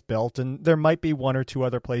always built. And there might be 1 or 2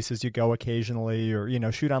 other places you go occasionally or, you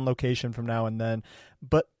know, shoot on location from now and then.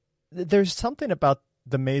 But there's something about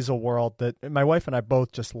the Maisel world that my wife and I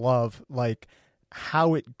both just love, like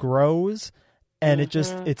how it grows and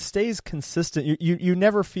it stays consistent. You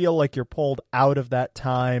never feel like you're pulled out of that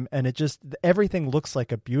time, and everything looks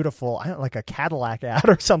like a beautiful, like a Cadillac ad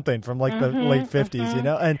or something from like the late 50s, you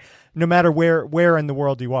know. And no matter where in the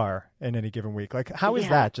world you are in any given week, like how is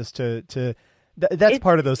that? Just that's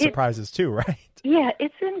part of those surprises too, right? Yeah,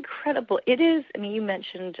 it's incredible. It is. I mean, you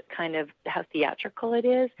mentioned kind of how theatrical it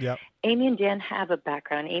is. Yep. Amy and Dan have a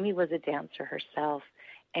background. Amy was a dancer herself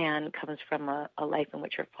and comes from a life in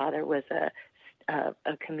which her father was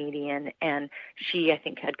a comedian. And she, I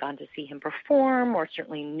think, had gone to see him perform or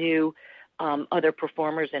certainly knew other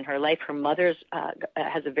performers in her life. Her mother's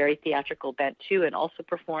has a very theatrical bent too, and also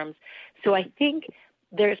performs. So I think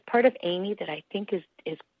there's part of Amy that I think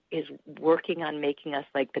is working on making us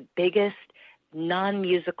like the biggest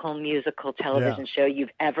non-musical television show you've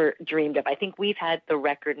ever dreamed of. I think we've had the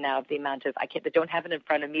record now of the amount of, I don't have it in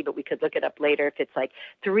front of me, but we could look it up later, if it's like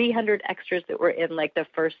 300 extras that were in like the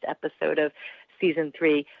first episode of season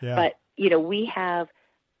 3. Yeah. But, we have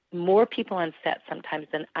more people on set sometimes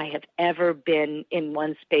than I have ever been in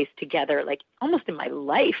one space together, like almost in my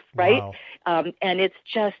life, right? Wow. And it's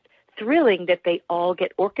just thrilling that they all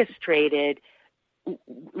get orchestrated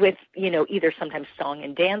with, either sometimes song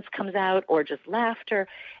and dance comes out or just laughter.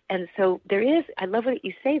 And so I love that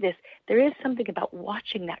you say this, there is something about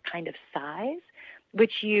watching that kind of size,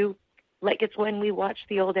 which like it's when we watch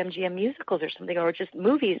the old MGM musicals or something, or just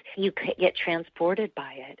movies, you get transported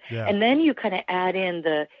by it. Yeah. And then you kind of add in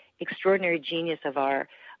the extraordinary genius of our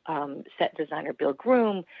set designer, Bill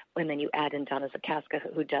Groom, and then you add in Donna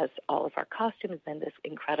Zakaska, who does all of our costumes, and this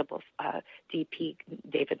incredible DP,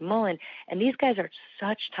 David Mullen. And these guys are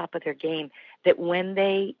such top of their game that when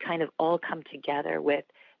they kind of all come together with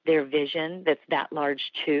their vision that's that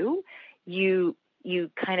large too, you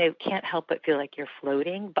kind of can't help but feel like you're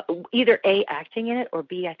floating, but either A, acting in it, or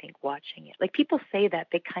B, I think watching it. Like people say that,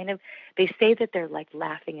 they say that they're like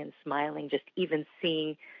laughing and smiling, just even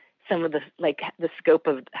seeing some of the scope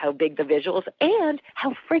of how big the visuals and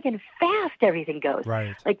how friggin' fast everything goes.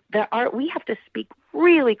 Right. Like we have to speak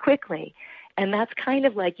really quickly. And that's kind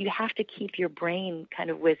of like, you have to keep your brain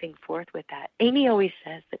kind of whizzing forth with that. Amy always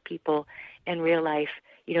says that people in real life,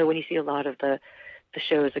 when you see a lot of the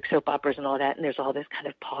shows like soap operas and all that, and there's all this kind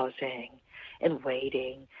of pausing and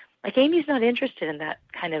waiting. Like Amy's not interested in that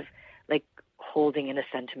kind of like holding in a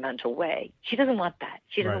sentimental way. She doesn't want that.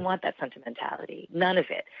 She doesn't want that sentimentality. None of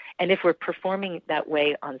it. And if we're performing that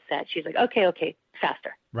way on set, she's like, okay,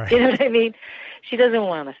 faster. Right. You know what I mean? She doesn't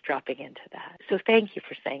want us dropping into that. So thank you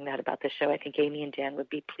for saying that about the show. I think Amy and Dan would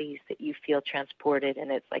be pleased that you feel transported,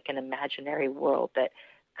 and it's like an imaginary world that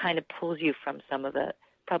kind of pulls you from some of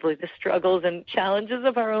probably the struggles and challenges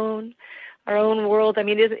of our own world. I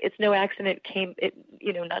mean, it's no accident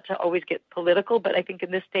not to always get political, but I think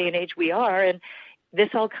in this day and age we are, and this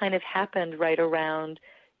all kind of happened right around,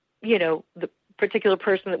 the particular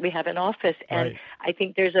person that we have in office. And right. I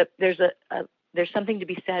think there's something to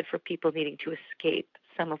be said for people needing to escape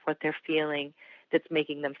some of what they're feeling that's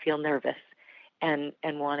making them feel nervous, and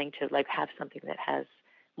wanting to like have something that has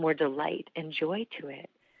more delight and joy to it.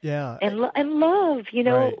 Yeah. And love,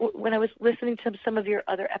 Right. When I was listening to some of your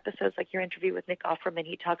other episodes, like your interview with Nick Offerman,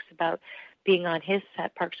 he talks about being on his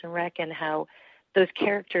set, Parks and Rec, and how those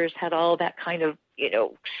characters had all that kind of,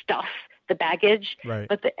 stuff, the baggage. Right.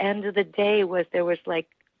 But the end of the day there was like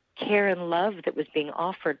care and love that was being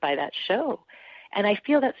offered by that show. And I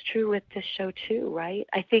feel that's true with this show too, right?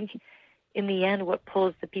 I think in the end, what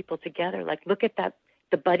pulls the people together, like look at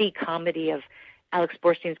the buddy comedy of Alex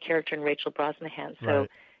Borstein's character and Rachel Brosnahan. So, right.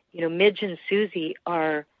 Midge and Susie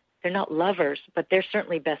they're not lovers, but they're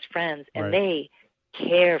certainly best friends, and right. they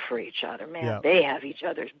care for each other, man. Yeah. They have each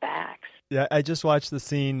other's backs. Yeah, I just watched the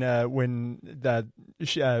scene when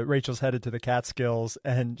Rachel's headed to the Catskills,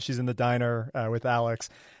 and she's in the diner with Alex,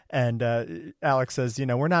 and Alex says,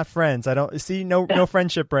 we're not friends. I don't see no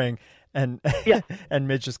friendship ring. And yeah. and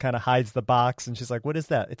Midge just kind of hides the box, and she's like, "What is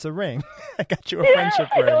that? It's a ring. I got you a friendship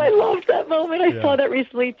ring." I loved that moment. I saw that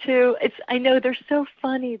recently too. I know they're so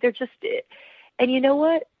funny. They're just, and you know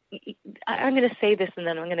what? I'm going to say this, and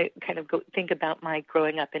then I'm going to kind of go think about my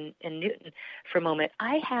growing up in Newton for a moment.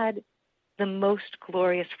 I had the most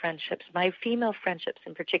glorious friendships. My female friendships,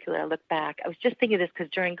 in particular, I look back. I was just thinking of this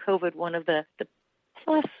because during COVID, one of the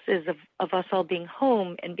pluses of us all being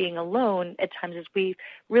home and being alone at times is we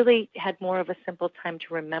really had more of a simple time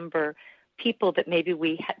to remember people that maybe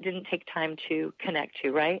we didn't take time to connect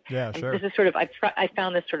to, right? Yeah, sure. And this is sort of, I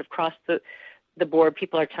found this sort of across the board.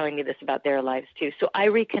 People are telling me this about their lives too. So I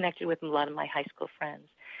reconnected with a lot of my high school friends.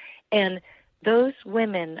 And those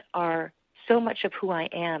women are so much of who I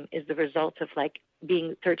am is the result of like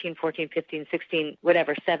being 13, 14, 15, 16,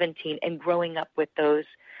 whatever, 17, and growing up with those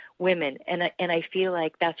women. And I feel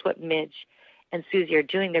like that's what Midge and Susie are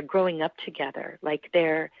doing. They're growing up together. Like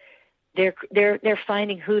they're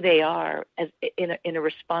finding who they are as in a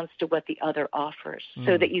response to what the other offers.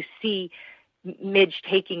 So that you see Midge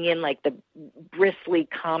taking in like the bristly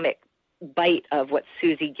comic bite of what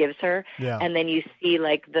Susie gives her. Yeah. And then you see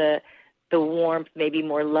like the warmth, maybe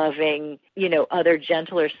more loving, other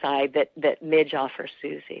gentler side that Midge offers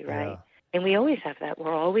Susie, right? Yeah. And we always have that.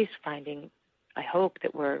 We're always finding I hope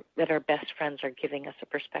that our best friends are giving us a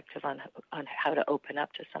perspective on how to open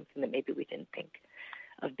up to something that maybe we didn't think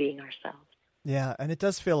of being ourselves. Yeah, and it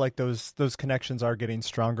does feel like those connections are getting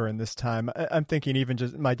stronger in this time. I'm thinking even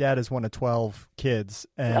just my dad is one of 12 kids,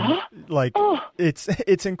 and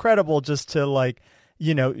it's incredible just to like,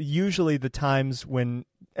 usually the times when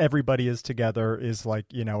everybody is together is like,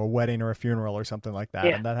 a wedding or a funeral or something like that.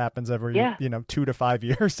 Yeah. And that happens every, 2 to 5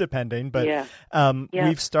 years depending. But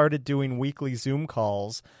we've started doing weekly Zoom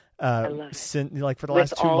calls like for the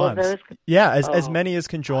last 2 months. Yeah, as many as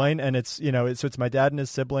can join, and it's so it's my dad and his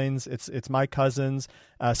siblings, it's my cousins.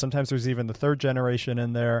 Sometimes there's even the third generation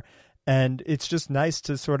in there, and it's just nice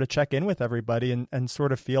to sort of check in with everybody and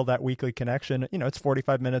sort of feel that weekly connection. It's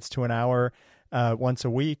 45 minutes to an hour once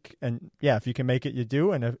a week, and if you can make it, you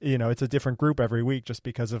do. And it's a different group every week just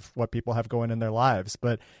because of what people have going in their lives.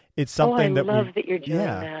 But it's something I love that you're doing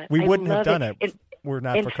that. We wouldn't have done it. We're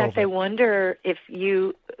not in for fact, COVID. I wonder if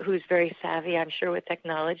you, who's very savvy, I'm sure, with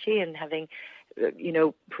technology and having,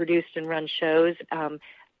 produced and run shows,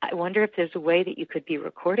 I wonder if there's a way that you could be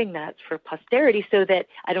recording that for posterity so that,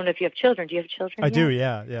 I don't know if you have children. Do you have children? I do,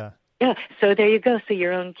 yeah. Yeah, so there you go. So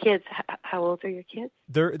your own kids, how old are your kids?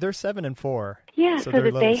 They're 7 and 4. Yeah, so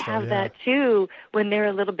that they have that too when they're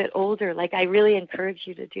a little bit older. Like, I really encourage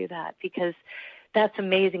you to do that because that's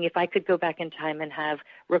amazing. If I could go back in time and have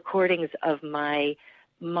recordings of my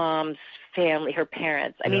mom's family, her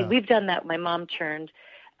parents. I mean, we've done that. My mom turned,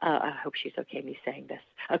 I hope she's okay me saying this.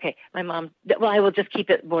 Okay, my mom, I will just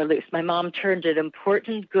keep it more loose. My mom turned an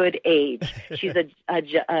important good age. She's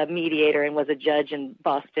a mediator and was a judge in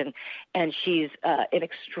Boston, and she's an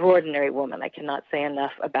extraordinary woman. I cannot say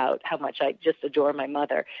enough about how much I just adore my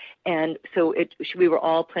mother. And so we were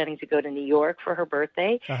all planning to go to New York for her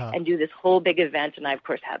birthday and do this whole big event, and I, of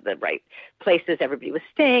course, had the right places. Everybody was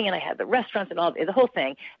staying, and I had the restaurants and all the whole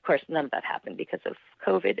thing. Of course, none of that happened because of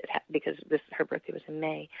COVID, because her birthday was in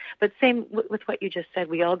May. But same with what you just said,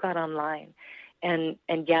 we all got online and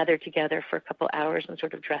gathered together for a couple hours and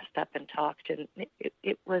sort of dressed up and talked. And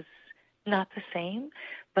it was not the same,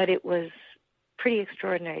 but it was pretty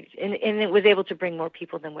extraordinary. And it was able to bring more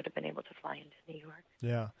people than would have been able to fly into New York.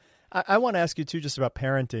 Yeah. I want to ask you, too, just about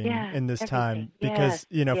parenting in this time. Because,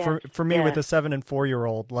 for me with a 7 and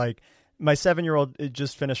 4-year-old, like, my 7-year-old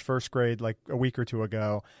just finished first grade like a week or two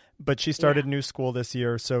ago, but she started new school this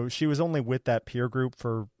year. So she was only with that peer group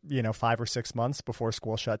for, 5 or 6 months before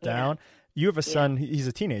school shut down. You have a son, he's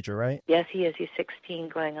a teenager, right? Yes, he is. He's 16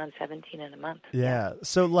 going on 17 in a month. Yeah.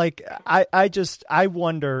 So like, I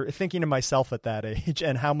wonder, thinking of myself at that age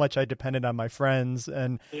and how much I depended on my friends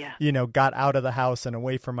and, got out of the house and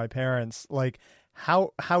away from my parents, like,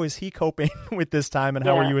 how is he coping with this time, and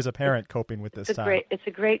how are you as a parent coping with this time? It's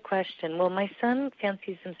a great question. Well, my son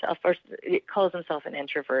fancies himself, or calls himself an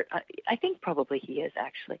introvert. I think probably he is,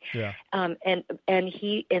 actually. Yeah. And then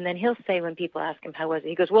he'll say when people ask him how was it,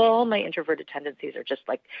 he goes, well, all my introverted tendencies are just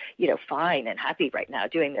like, fine and happy right now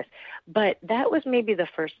doing this. But that was maybe the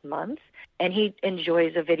first month, and he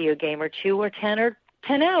enjoys a video game or two or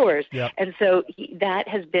 10 hours. Yep. And so that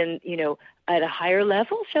has been, at a higher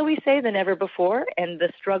level, shall we say, than ever before. And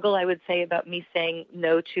the struggle, I would say, about me saying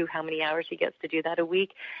no to how many hours he gets to do that a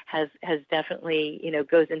week has definitely,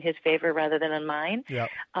 goes in his favor rather than on mine. Yep.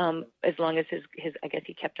 As long as his I guess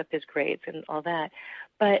he kept up his grades and all that.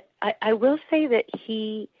 But I will say that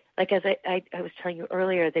he, like as I was telling you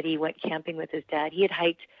earlier, that he went camping with his dad. He had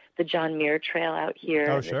hiked the John Muir Trail out here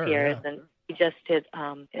in the Sierras, and he just did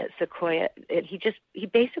Sequoia. He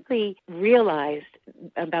basically realized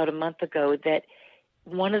about a month ago that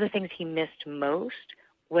one of the things he missed most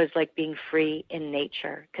was like being free in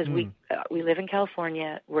nature, because we live in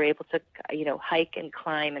California. We're able to hike and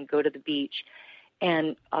climb and go to the beach,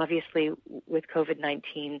 and obviously with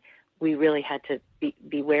COVID-19 we really had to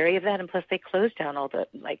be wary of that. And plus they closed down all the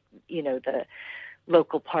the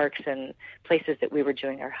local parks and places that we were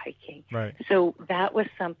doing our hiking. Right. So that was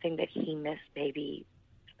something that he missed, maybe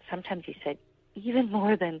sometimes he said even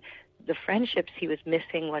more than the friendships. He was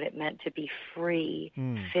missing what it meant to be free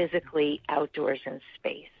physically outdoors in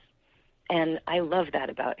space. And I love that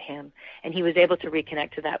about him. And he was able to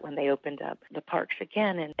reconnect to that when they opened up the parks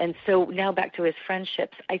again. And so now back to his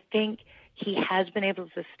friendships. I think he has been able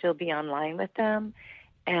to still be online with them.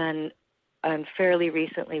 And fairly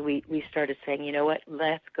recently, we started saying, you know what,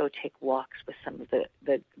 let's go take walks with some of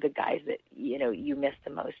the guys that, you miss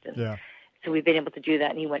the most. And so we've been able to do that,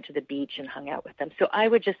 and he went to the beach and hung out with them. So I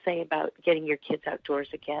would just say about getting your kids outdoors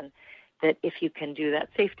again, that if you can do that,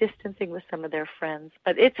 safe distancing with some of their friends.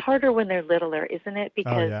 But it's harder when they're littler, isn't it?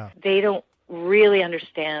 Because they don't really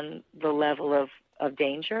understand the level of of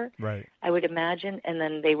danger, right. I would imagine, and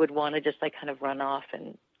then they would want to just like kind of run off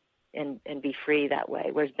and be free that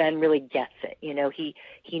way. Whereas Ben really gets it. You know, he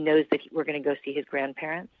knows that we're going to go see his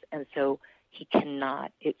grandparents, and so he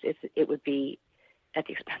cannot. It would be at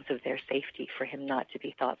the expense of their safety for him not to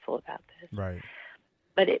be thoughtful about this. Right.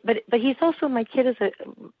 But he's also, my kid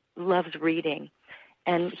loves reading,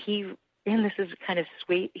 and this is kind of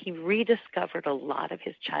sweet. He rediscovered a lot of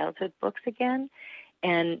his childhood books again.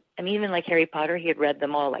 And I mean, even like Harry Potter, he had read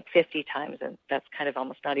them all like 50 times, and that's kind of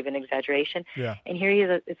almost not even exaggeration. Yeah. And here he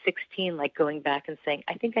is at 16, like going back and saying,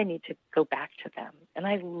 I think I need to go back to them. And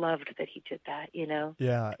I loved that he did that, you know?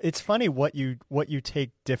 Yeah. It's funny what you take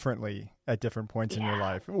differently at different points in your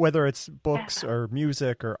life, whether it's books or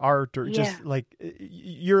music or art or just like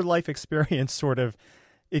your life experience sort of,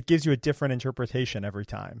 it gives you a different interpretation every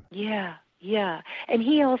time. Yeah. Yeah, and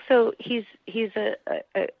he also he's a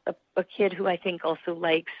kid who I think also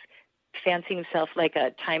likes fancying himself like a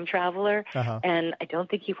time traveler, and I don't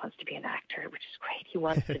think he wants to be an actor, which is great. He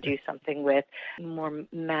wants to do something with more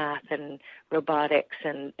math and robotics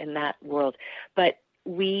and in that world. But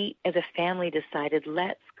we, as a family, decided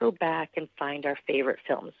let's go back and find our favorite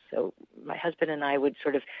films. So my husband and I would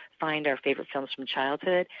sort of find our favorite films from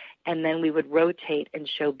childhood, and then we would rotate and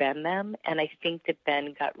show Ben them. And I think that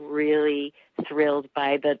Ben got really thrilled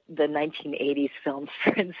by the 1980s films,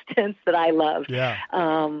 for instance, that I loved. Yeah.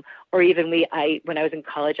 Or even when I was in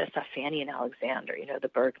college, I saw Fanny and Alexander, you know, the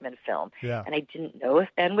Bergman film. Yeah. And I didn't know if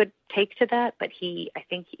Ben would take to that, but I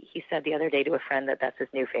think he said the other day to a friend that that's his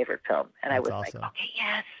new favorite film. And that's I was awesome. like, okay,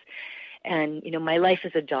 yes. And, you know, My Life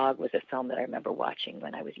as a Dog was a film that I remember watching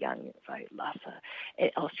when I was young by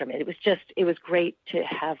Lasse Hallström. It was great to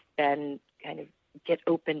have Ben kind of get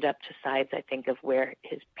opened up to sides, I think, of where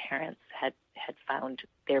his parents had found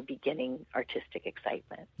their beginning artistic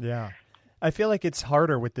excitement. Yeah. I feel like it's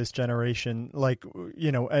harder with this generation. Like,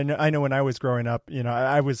 you know, and I know when I was growing up, you know,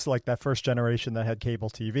 I was like that first generation that had cable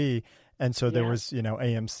TV. And so there was, you know,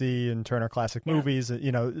 AMC and Turner Classic Movies,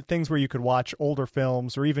 you know, things where you could watch older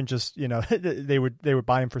films or even just, you know, they would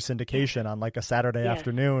buy them for syndication on like a Saturday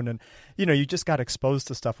afternoon. And, you know, you just got exposed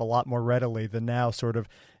to stuff a lot more readily than now sort of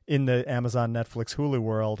in the Amazon, Netflix, Hulu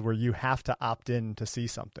world where you have to opt in to see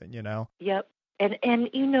something, you know? Yep. And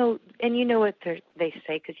you know what they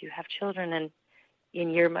say, because you have children and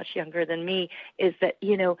you're much younger than me, is that,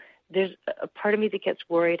 you know, there's a part of me that gets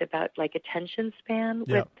worried about like attention span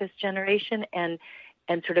with this generation and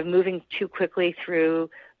sort of moving too quickly through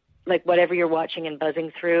like whatever you're watching and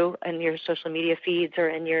buzzing through in your social media feeds or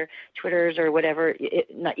in your Twitters or whatever,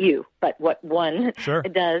 not you, but what one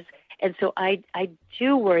does. And so I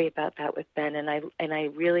do worry about that with Ben, and I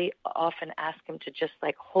really often ask him to just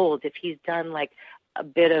like hold. If he's done like a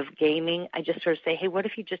bit of gaming, I just sort of say, hey, what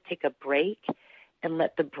if you just take a break and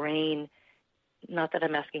let the brain, not that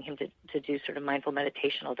I'm asking him to do sort of mindful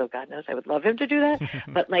meditation, although God knows I would love him to do that,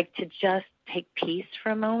 but like to just take peace for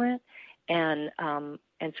a moment and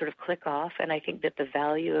sort of click off. And I think that the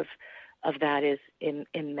value of that is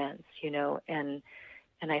immense, you know, and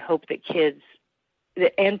I hope that kids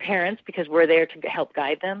and parents, because we're there to help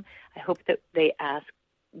guide them, I hope that they ask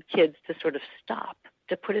kids to sort of stop,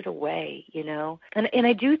 to put it away, you know. And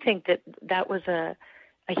I do think that was a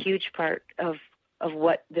huge part of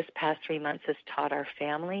what this past 3 months has taught our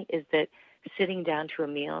family, is that sitting down to a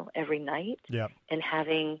meal every night and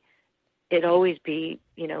having it always be,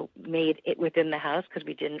 you know, made within the house because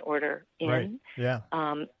we didn't order in. Right. Yeah.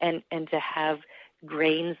 And to have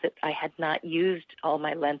grains that I had not used, all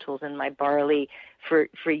my lentils and my barley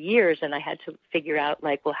for years, and I had to figure out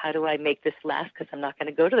like, well, how do I make this last, because I'm not going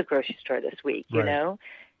to go to the grocery store this week, you know?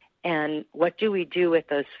 And what do we do with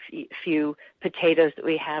those few potatoes that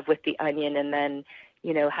we have with the onion, and then,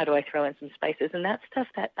 you know, how do I throw in some spices? And that stuff,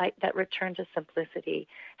 that return to simplicity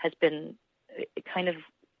has been kind of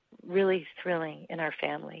really thrilling in our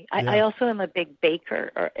family. I also am a big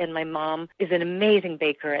baker, and my mom is an amazing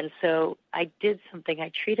baker, and so I did something.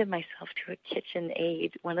 I treated myself to a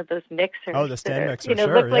KitchenAid, one of those mixers. Oh, the stand mixer, you know,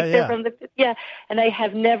 sure. look like they're from the and I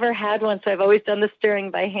have never had one, so I've always done the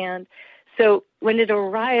stirring by hand. So when it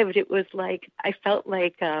arrived, it was like, I felt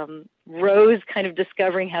like Rose kind of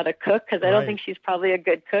discovering how to cook, because I don't think she's probably a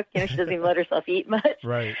good cook. You know, she doesn't even let herself eat much.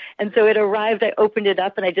 Right. And so it arrived, I opened it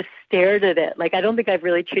up, and I just stared at it. Like, I don't think I've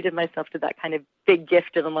really treated myself to that kind of big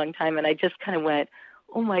gift in a long time. And I just kind of went,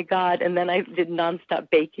 oh my God. And then I did nonstop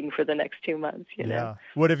baking for the next 2 months, you know.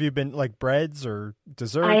 What have you been, like breads or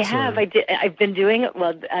desserts? I have. I've been doing it.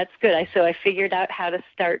 Well, that's good. So I figured out how to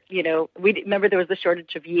start, you know, remember there was a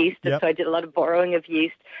shortage of yeast. And so I did a lot of borrowing of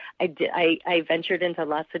yeast. I ventured into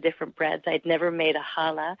lots of different breads. I'd never made a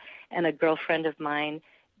challah, and a girlfriend of mine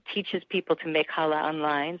teaches people to make challah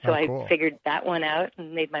online. So cool. I figured that one out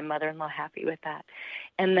and made my mother-in-law happy with that.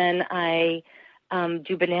 And then I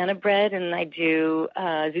do banana bread, and I do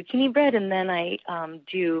zucchini bread, and then I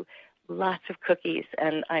do lots of cookies.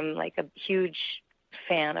 And I'm like a huge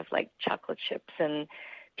fan of like chocolate chips and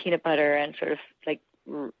peanut butter, and sort of like,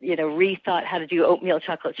 rethought how to do oatmeal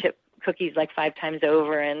chocolate chip cookies like 5 times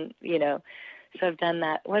over. And, so I've done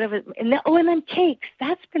that. And then cakes.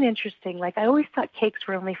 That's been interesting. Like, I always thought cakes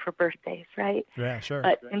were only for birthdays, right? Yeah, sure.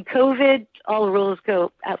 But in COVID, all the rules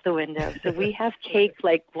go out the window. So we have cake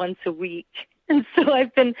like once a week. And so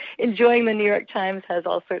I've been enjoying the New York Times has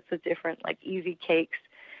all sorts of different like easy cakes.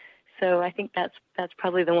 So I think that's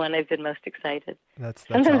probably the one I've been most excited. That's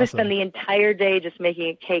Sometimes awesome. I spend the entire day just making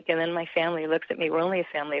a cake, and then my family looks at me. We're only a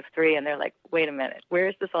family of 3, and they're like, "Wait a minute, where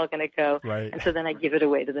is this all going to go?" Right. And so then I give it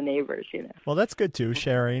away to the neighbors. Well, that's good too,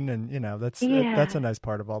 sharing, and that's a nice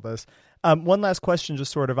part of all this. One last question,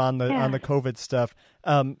 just sort of on the COVID stuff.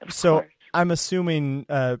 So course. I'm assuming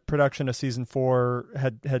production of season 4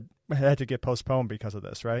 had to get postponed because of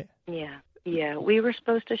this, right? Yeah. We were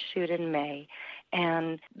supposed to shoot in May,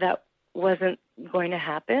 and that wasn't going to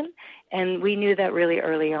happen, and we knew that really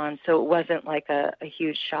early on, so it wasn't like a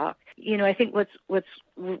huge shock. I think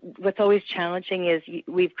what's always challenging is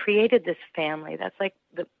we've created this family. That's like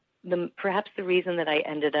the perhaps the reason that I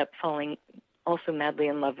ended up falling also madly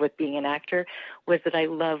in love with being an actor was that I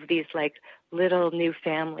love these like little new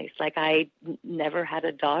families. Like, I never had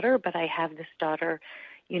a daughter, but I have this daughter.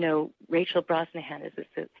 Rachel Brosnahan is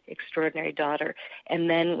this extraordinary daughter. And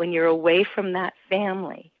then when you're away from that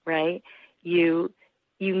family, right, you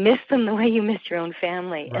miss them the way you miss your own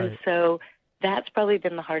family. Right. And so that's probably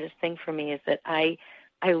been the hardest thing for me, is that I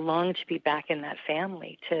long to be back in that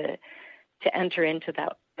family, to enter into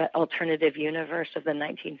that alternative universe of the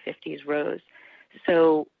 1950s Rose.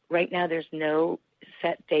 So right now there's no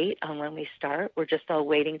set date on when we start. We're just all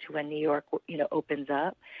waiting to when New York, opens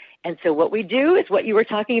up. And so what we do is what you were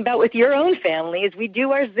talking about with your own family, is we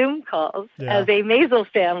do our Zoom calls as a Maisel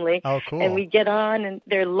family. Oh, cool. And we get on, and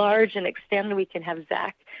they're large and extended. We can have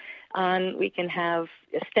Zach on, we can have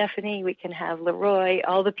Stephanie, we can have Leroy,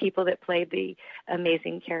 all the people that played the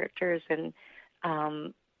amazing characters. And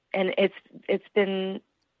it's been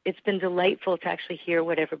delightful to actually hear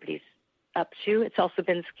what everybody's up to. It's also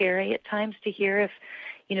been scary at times to hear if,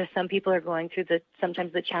 some people are going through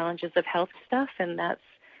sometimes the challenges of health stuff, and that's,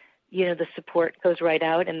 the support goes right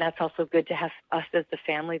out, and that's also good to have us as the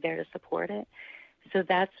family there to support it. So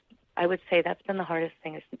I would say that's been the hardest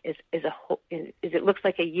thing, is it looks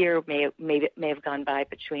like a year may have gone by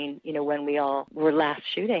between, when we all were last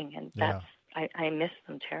shooting, and I miss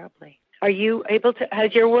them terribly. Are you able to,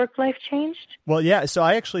 has your work life changed? Well, yeah. So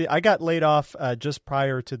I got laid off just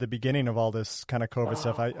prior to the beginning of all this kind of COVID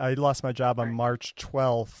stuff. I lost my job on March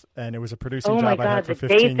 12th, and it was a producing job I had for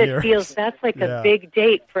 15 years. That's like a big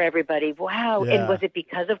date for everybody. Wow. Yeah. And was it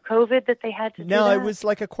because of COVID that they had to do that? No, it was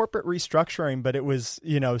like a corporate restructuring, but it was,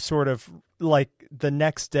 sort of like the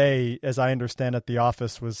next day, as I understand it, the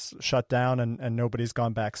office was shut down, and nobody's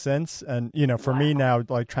gone back since. And, for me now,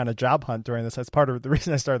 like trying to job hunt during this, that's part of the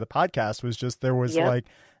reason I started the podcast, was just there was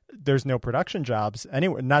there's no production jobs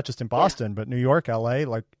anywhere, not just in Boston, but New York, LA,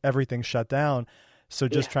 like everything's shut down. So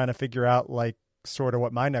just trying to figure out like sort of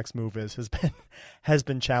what my next move has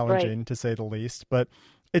been challenging to say the least. But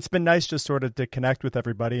it's been nice just sort of to connect with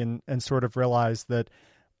everybody and sort of realize that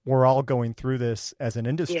we're all going through this as an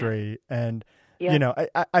industry. And,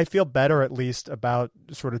 I feel better at least about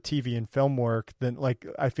sort of TV and film work than like,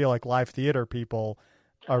 I feel like live theater people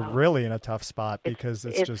are really in a tough spot, because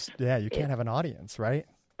it's just, you can't have an audience, right?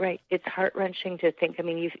 Right. It's heart-wrenching to think. I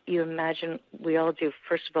mean, you imagine, we all do.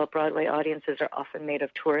 First of all, Broadway audiences are often made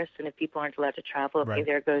of tourists, and if people aren't allowed to travel,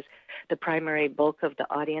 there goes the primary bulk of the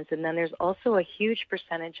audience. And then there's also a huge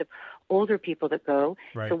percentage of older people that go.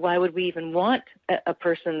 Right. So why would we even want a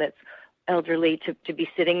person that's elderly to be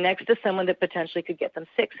sitting next to someone that potentially could get them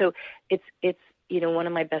sick? So it's one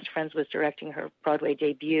of my best friends was directing her Broadway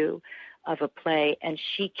debut of a play, and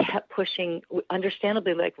she kept pushing,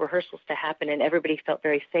 understandably, like rehearsals to happen, and everybody felt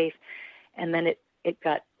very safe. And then it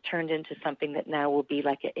got turned into something that now will be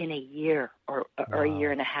like in a year or a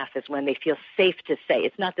year and a half is when they feel safe to say.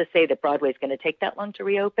 It's not to say that Broadway is going to take that long to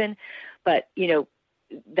reopen, but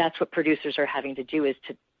that's what producers are having to do, is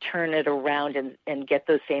to turn it around and get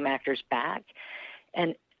those same actors back.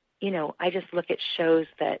 And I just look at shows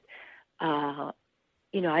that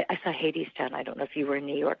I saw Hadestown. I don't know if you were in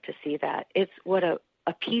New York to see that. It's what a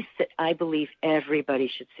piece that I believe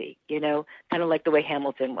everybody should see, kind of like the way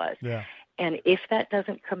Hamilton was. Yeah. And if that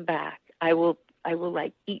doesn't come back, I will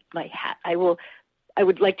like eat my hat. I will I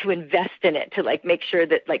would like to invest in it to like make sure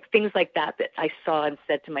that like things like that I saw and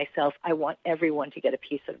said to myself, I want everyone to get a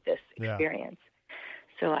piece of this experience.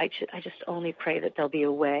 So I just only pray that there'll be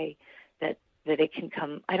a way that it can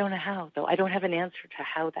come. I don't know how, though. I don't have an answer to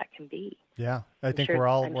how that can be. Yeah, I think we're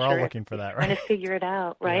all looking for that, right? Trying to figure it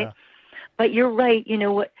out, right? Yeah. But you're right. You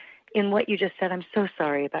know what? In what you just said, I'm so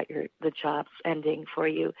sorry about the jobs ending for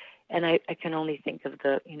you. And I can only think of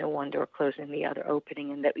the, one door closing, the other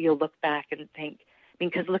opening, and that you'll look back and think,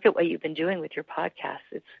 because look at what you've been doing with your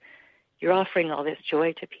podcast. You're offering all this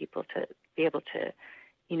joy to people to be able to,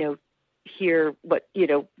 hear what,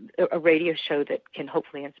 a radio show that can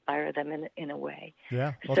hopefully inspire them in a way.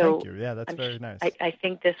 Yeah. Well, thank you. Yeah, that's very nice. I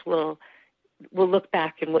think this we'll look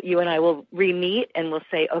back and what you and I will re-meet and we'll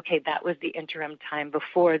say, okay, that was the interim time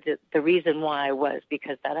before the reason why was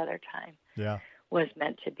because that other time was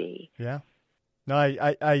meant to be. Yeah. No,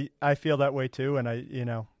 I feel that way too. And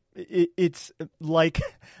it's like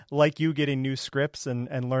you getting new scripts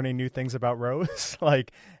and learning new things about Rose.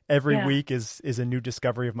 Like every week is a new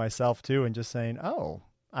discovery of myself too. And just saying, oh,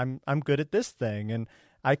 I'm good at this thing and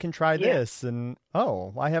I can try this. And,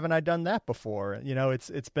 oh, why haven't I done that before?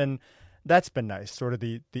 That's been nice, sort of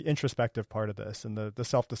the introspective part of this and the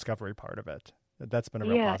self-discovery part of it. That's been a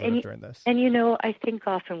real positive during this. And, I think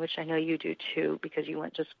often, which I know you do too, because you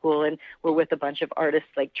went to school and were with a bunch of artists,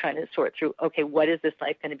 like trying to sort through, okay, what is this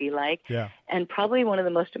life going to be like? Yeah. And probably one of the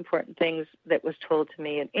most important things that was told to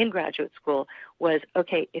me in graduate school was,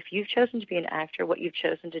 okay, if you've chosen to be an actor, what you've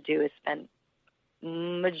chosen to do is spend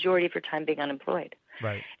majority of your time being unemployed.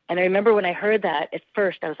 Right. And I remember when I heard that at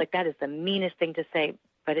first, I was like, that is the meanest thing to say,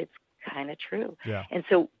 but it's kind of true. Yeah. And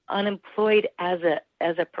so unemployed as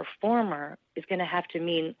a performer is going to have to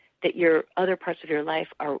mean that your other parts of your life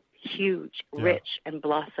are huge, rich, and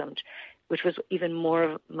blossomed, which was even more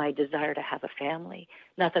of my desire to have a family.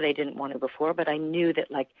 Not that I didn't want to before, but I knew that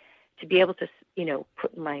like to be able to,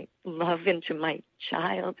 put my love into my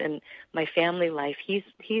child and my family life, he's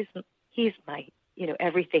my,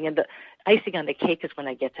 everything. And the icing on the cake is when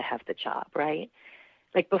I get to have the job, right?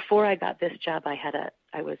 Like before I got this job, I had a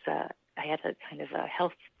kind of a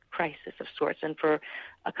health crisis of sorts, and for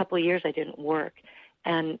a couple of years I didn't work,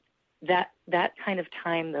 and that kind of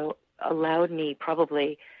time though allowed me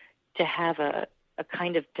probably to have a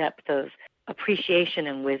kind of depth of appreciation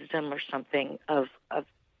and wisdom or something of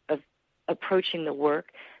approaching the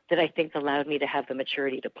work that I think allowed me to have the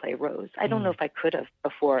maturity to play Rose. I don't know if I could have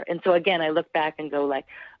before, and so again I look back and go like,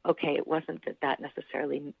 okay, it wasn't that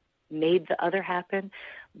necessarily made the other happen,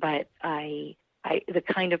 but I the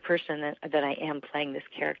kind of person that I am playing this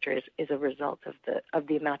character is a result of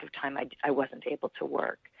the amount of time I wasn't able to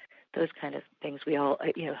work. Those kind of things we all,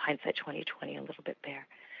 hindsight 2020 a little bit there.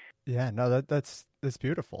 Yeah, no, that's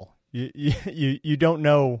beautiful. You don't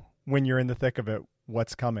know when you're in the thick of it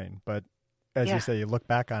what's coming, but as you say, you look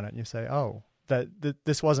back on it and you say, oh, that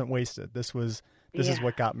this wasn't wasted. This is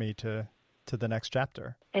what got me to the next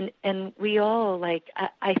chapter. And we all, like,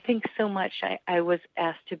 I think so much. I was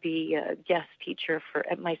asked to be a guest teacher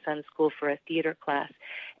at my son's school for a theater class.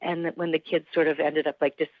 And when the kids sort of ended up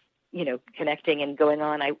like just, connecting and going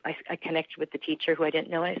on, I connected with the teacher who I didn't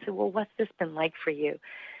know. And I said, well, what's this been like for you,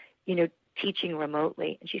 teaching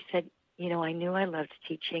remotely? And she said, I knew I loved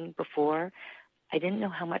teaching before. I didn't know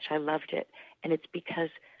how much I loved it. And it's because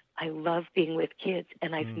I love being with kids,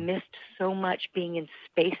 and I've missed so much being in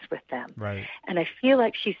space with them. Right. And I feel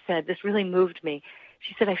like she said, this really moved me.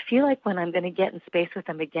 She said, I feel like when I'm going to get in space with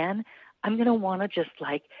them again, I'm going to want to just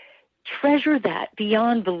like treasure that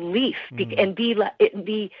beyond belief and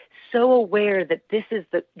be so aware that this is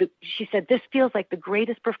she said, this feels like the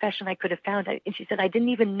greatest profession I could have found. And she said, I didn't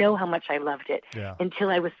even know how much I loved it until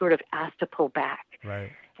I was sort of asked to pull back.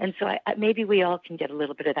 Right. And so maybe we all can get a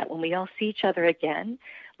little bit of that when we all see each other again.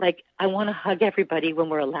 Like, I want to hug everybody when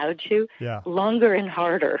we're allowed to, longer and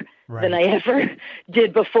harder than I ever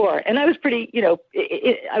did before. And I was pretty,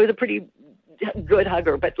 I was a pretty good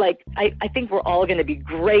hugger, but like, I think we're all going to be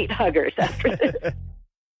great huggers after this.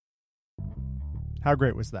 How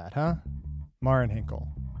great was that, huh? Maren Hinkle.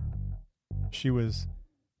 She was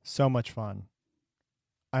so much fun.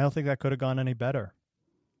 I don't think that could have gone any better.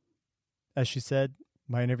 As she said,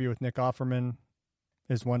 my interview with Nick Offerman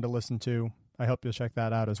is one to listen to. I hope you'll check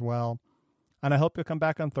that out as well. And I hope you'll come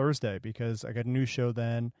back on Thursday because I got a new show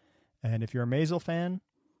then. And if you're a Maisel fan,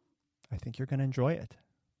 I think you're going to enjoy it.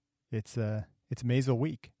 It's Maisel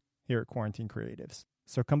week here at Quarantine Creatives.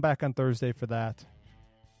 So come back on Thursday for that.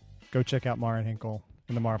 Go check out Maren Hinkle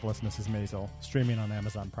and The Marvelous Mrs. Maisel, streaming on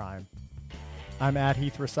Amazon Prime. I'm at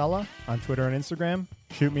Heath Rosella on Twitter and Instagram.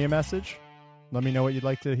 Shoot me a message. Let me know what you'd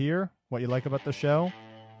like to hear, what you like about the show.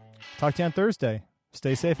 Talk to you on Thursday.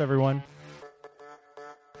 Stay safe, everyone.